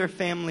 under their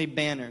family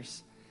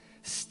banners,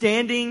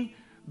 standing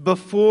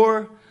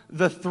before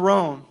the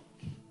throne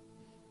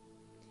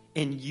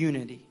in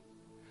unity.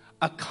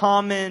 A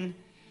common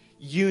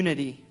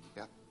unity.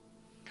 Yeah.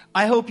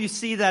 I hope you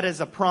see that as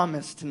a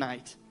promise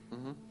tonight.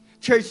 Mm-hmm.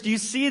 Church, do you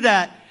see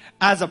that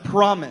as a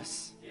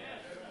promise? Yes.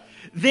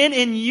 Then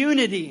in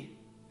unity,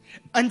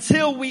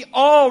 until we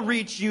all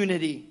reach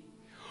unity,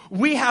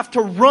 we have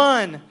to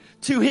run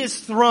to His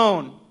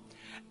throne,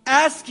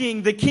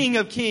 asking the King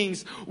of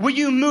Kings, will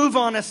you move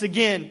on us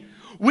again?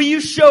 Will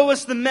you show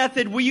us the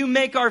method? Will you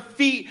make our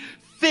feet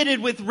fitted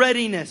with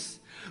readiness?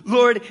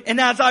 Lord, and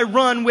as I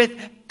run with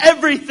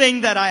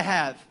everything that I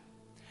have,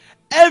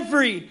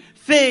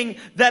 everything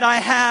that I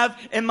have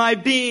in my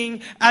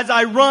being, as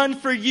I run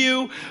for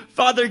you,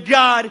 Father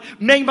God,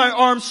 make my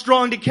arms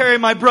strong to carry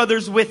my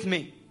brothers with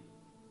me.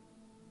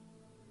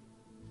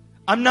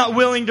 I'm not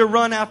willing to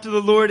run after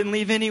the Lord and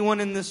leave anyone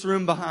in this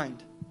room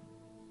behind.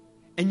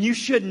 And you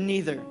shouldn't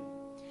either.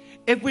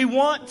 If we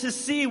want to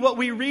see what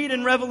we read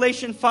in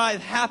Revelation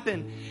 5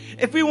 happen,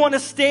 if we want to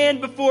stand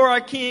before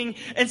our King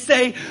and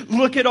say,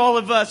 look at all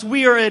of us,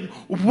 we are in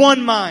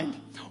one mind,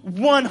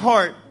 one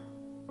heart,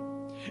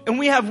 and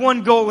we have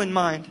one goal in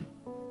mind,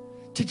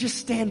 to just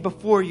stand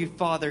before you,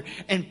 Father,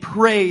 and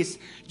praise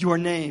your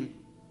name.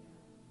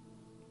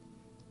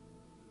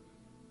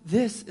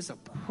 This is a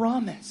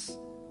promise.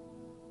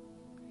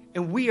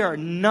 And we are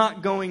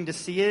not going to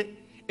see it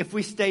if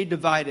we stay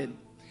divided,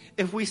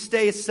 if we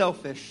stay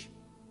selfish,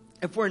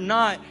 if we're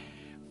not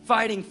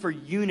fighting for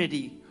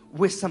unity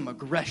with some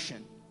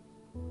aggression.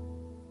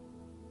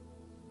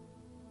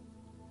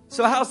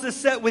 So how's this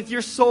set with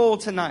your soul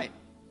tonight?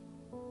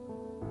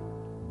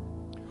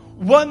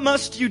 What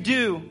must you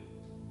do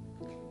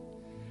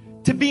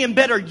to be in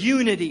better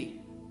unity?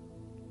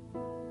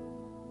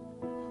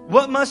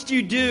 What must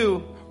you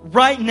do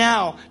right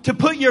now to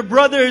put your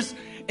brothers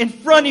in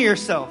front of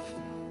yourself?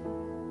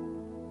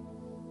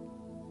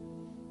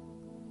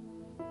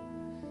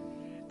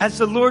 As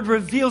the Lord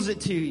reveals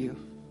it to you,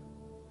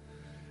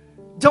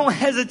 don't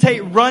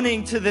hesitate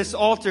running to this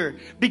altar,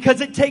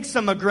 because it takes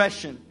some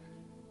aggression.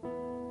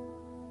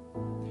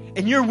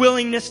 And your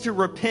willingness to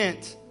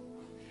repent,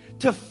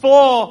 to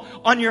fall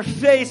on your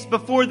face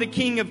before the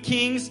King of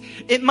Kings,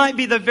 it might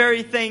be the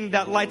very thing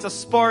that lights a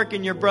spark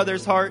in your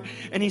brother's heart.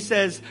 And he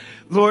says,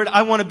 Lord,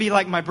 I want to be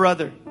like my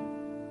brother.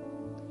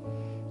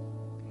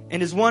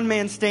 And as one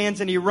man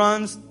stands and he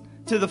runs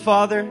to the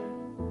Father,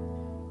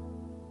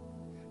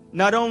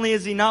 not only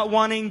is he not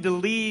wanting to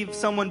leave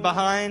someone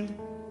behind,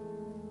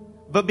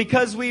 but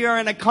because we are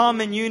in a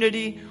common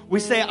unity, we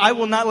say, I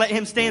will not let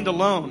him stand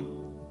alone.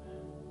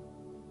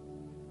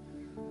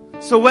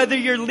 So whether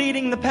you're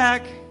leading the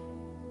pack,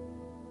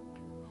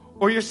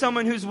 or you're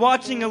someone who's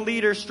watching a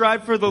leader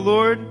strive for the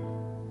Lord,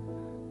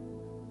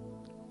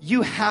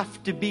 you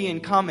have to be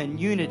in common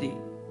unity.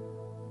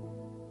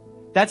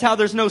 That's how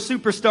there's no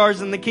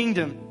superstars in the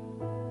kingdom.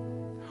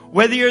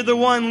 Whether you're the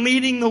one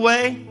leading the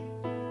way,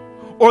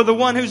 or the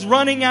one who's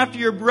running after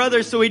your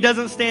brother so he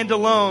doesn't stand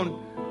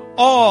alone,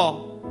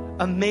 all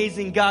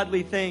amazing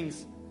godly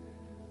things.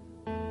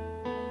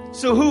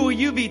 So who will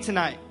you be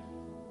tonight?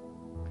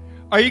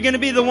 Are you going to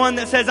be the one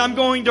that says, I'm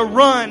going to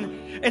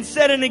run and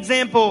set an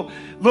example?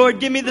 Lord,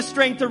 give me the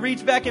strength to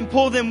reach back and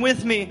pull them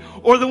with me.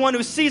 Or the one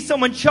who sees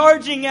someone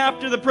charging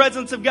after the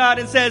presence of God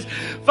and says,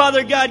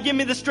 Father God, give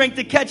me the strength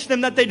to catch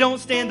them that they don't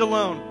stand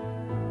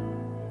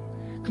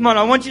alone. Come on,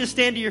 I want you to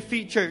stand to your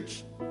feet,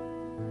 church.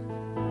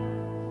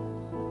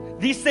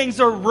 These things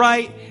are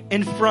right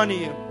in front of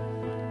you.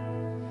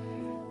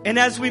 And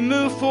as we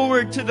move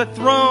forward to the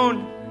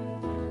throne,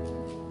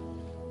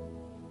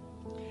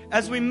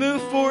 as we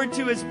move forward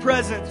to His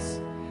presence,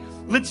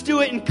 let's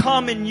do it in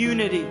common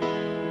unity.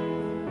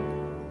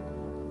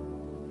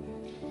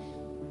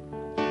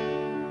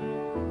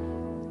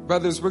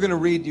 Brothers, we're going to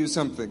read you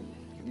something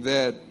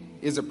that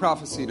is a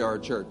prophecy to our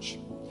church.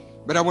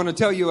 But I want to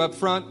tell you up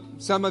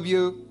front, some of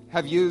you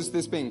have used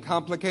this being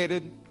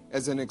complicated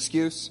as an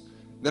excuse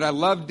that I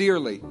love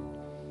dearly,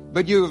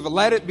 but you have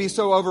let it be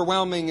so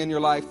overwhelming in your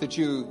life that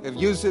you have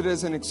used it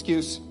as an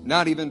excuse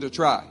not even to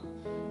try.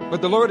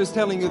 But the Lord is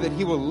telling you that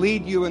He will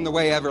lead you in the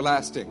way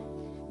everlasting,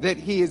 that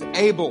He is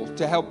able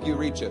to help you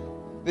reach it,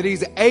 that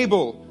He's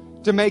able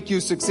to make you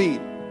succeed.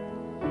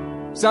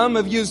 Some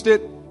have used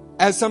it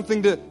as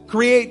something to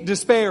create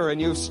despair,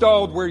 and you've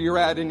stalled where you're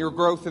at in your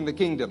growth in the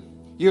kingdom.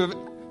 You have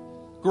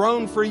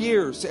grown for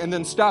years and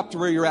then stopped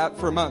where you're at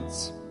for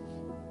months.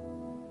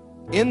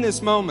 In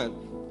this moment,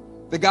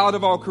 the God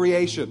of all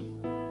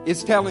creation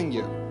is telling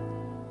you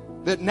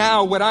that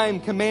now what I am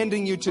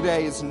commanding you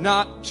today is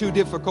not too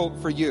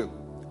difficult for you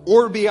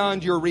or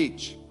beyond your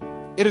reach.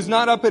 It is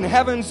not up in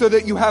heaven so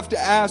that you have to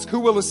ask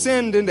who will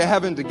ascend into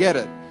heaven to get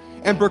it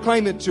and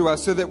proclaim it to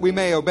us so that we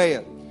may obey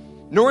it.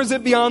 Nor is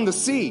it beyond the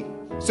sea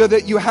so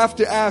that you have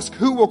to ask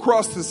who will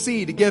cross the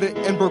sea to get it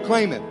and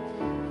proclaim it.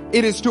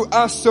 It is to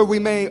us so we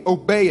may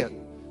obey it.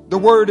 The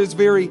word is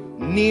very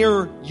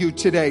near you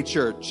today,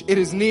 church. It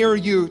is near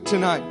you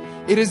tonight.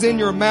 It is in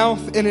your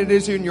mouth and it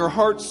is in your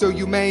heart so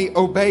you may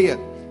obey it.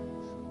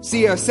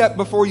 See, I set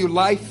before you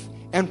life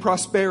and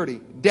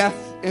prosperity, death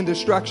and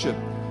destruction.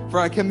 For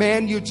I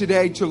command you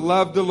today to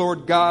love the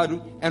Lord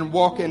God and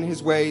walk in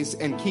His ways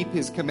and keep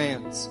His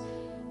commands.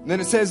 And then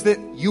it says that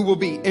you will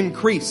be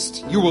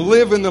increased. You will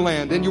live in the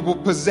land and you will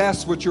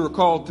possess what you are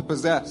called to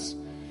possess.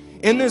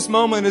 In this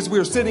moment, as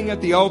we're sitting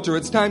at the altar,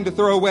 it's time to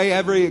throw away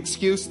every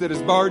excuse that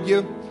has barred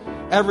you,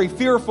 every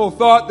fearful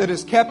thought that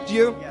has kept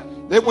you.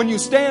 That when you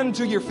stand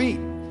to your feet,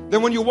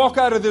 that when you walk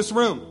out of this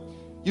room,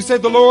 you say,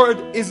 the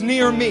Lord is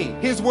near me.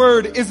 His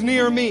word is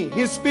near me.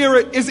 His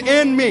spirit is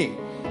in me.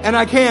 And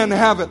I can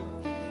have it.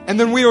 And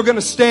then we are going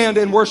to stand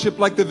and worship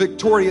like the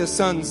victorious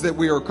sons that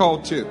we are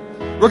called to.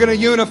 We're going to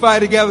unify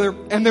together.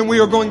 And then we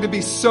are going to be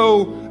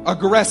so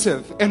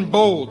aggressive and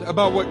bold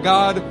about what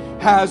God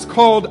has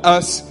called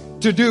us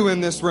to do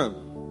in this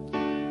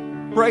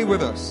room. Pray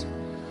with us.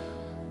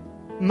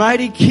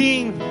 Mighty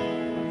King,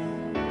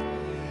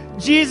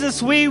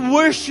 Jesus, we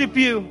worship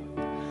you.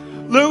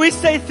 Lord, we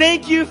say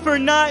thank you for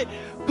not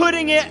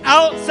putting it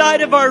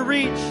outside of our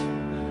reach.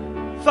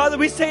 Father,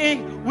 we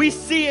say we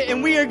see it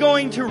and we are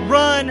going to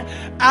run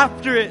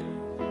after it.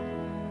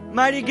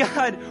 Mighty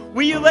God,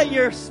 will you let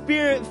your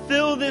spirit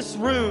fill this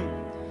room?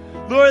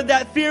 Lord,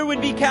 that fear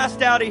would be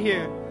cast out of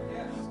here.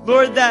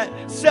 Lord,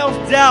 that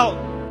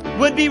self-doubt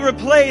would be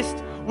replaced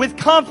with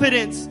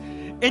confidence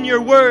in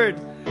your word,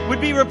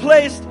 would be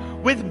replaced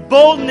with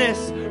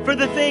boldness for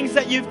the things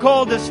that you've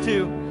called us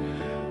to.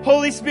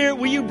 Holy Spirit,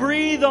 will you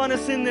breathe on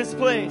us in this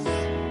place?